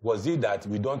was it that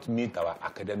we don't meet our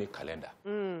academic calendar?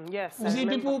 Yes. You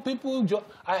see,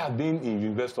 I have been in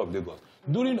University of Lagos.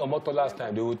 During Omotola's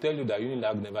time, they will tell you that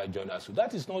UNILAG never joined ASU.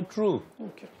 That is not true.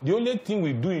 Okay. The only thing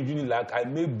we do in UNILAG, I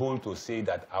make bold to say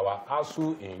that our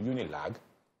ASU in UNILAG,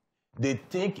 they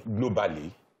think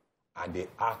globally and they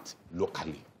act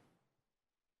locally.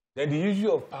 Then the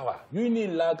issue of power.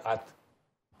 UNILAG had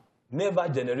never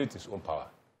generated its own power.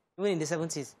 Even in the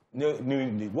 70s? No,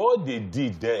 what they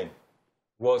did then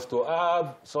was to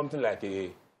have something like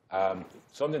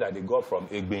something that they got from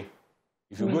Egbe.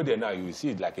 If you go there now, you will see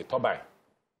it like a turbine,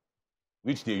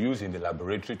 which they use in the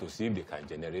laboratory to see if they can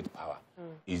generate power.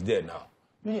 It's there now.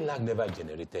 UNILAG never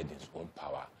generated its own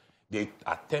power. They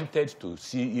attempted to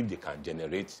see if they can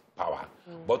generate power.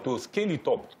 But to scale it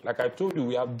up, like I told you,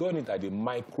 we have done it at the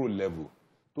micro level.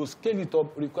 To scale it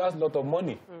up requires a lot of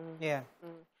money. Yeah.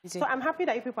 So I'm happy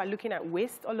that you people are looking at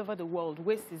waste all over the world.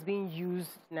 Waste is being used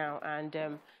now, and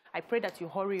I pray that you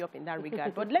hurry up in that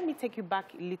regard. But let me take you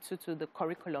back a little to the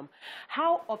curriculum.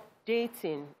 How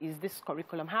updating is this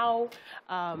curriculum? How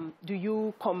do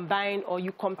you combine or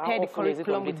you compare the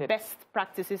curriculum with best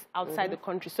practices outside the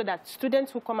country so that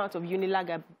students who come out of UNILAG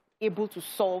are able to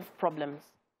solve problems?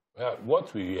 Well,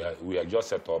 what we have just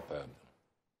set up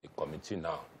a committee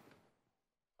now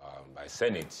by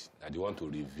Senate that they want to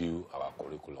review our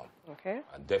curriculum. Okay.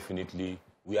 And definitely,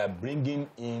 we are bringing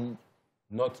in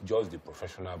not just the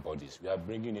professional bodies, we are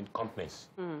bringing in companies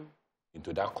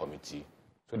into that committee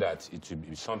so that it will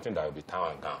be something that will be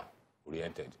town and gown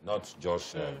oriented, not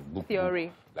just book theory.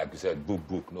 Book, like you said, book.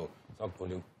 No, it's not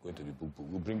only going to be book.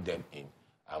 We'll bring them in.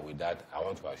 And with that, I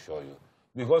want to assure you.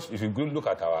 Because if you go look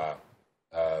at our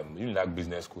UNILAG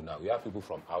Business School now, we have people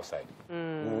from outside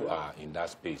who are in that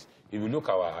space. If you look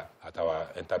at our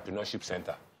entrepreneurship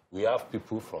center, we have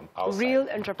people from outside. Real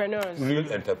entrepreneurs.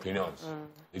 Real entrepreneurs.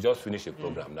 They just finished a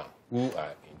program now who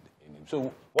are in.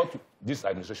 So what this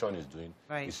administration is doing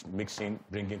is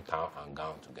bringing town and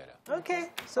gown together. Okay.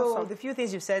 So the few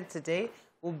things you've said today,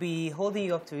 we'll be holding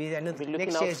you up to it. I know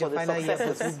next year is your final year,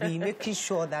 but we'll be making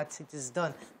sure that it is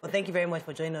done. But thank you very much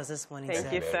for joining us this morning,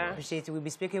 Thank you, sir. Appreciate it. We'll be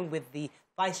speaking with the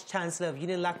Vice Chancellor of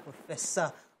UNILAG,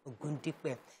 Professor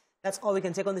Ogundikwe. That's all we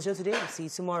can take on the show today. We'll see you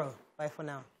tomorrow. Bye for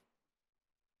now.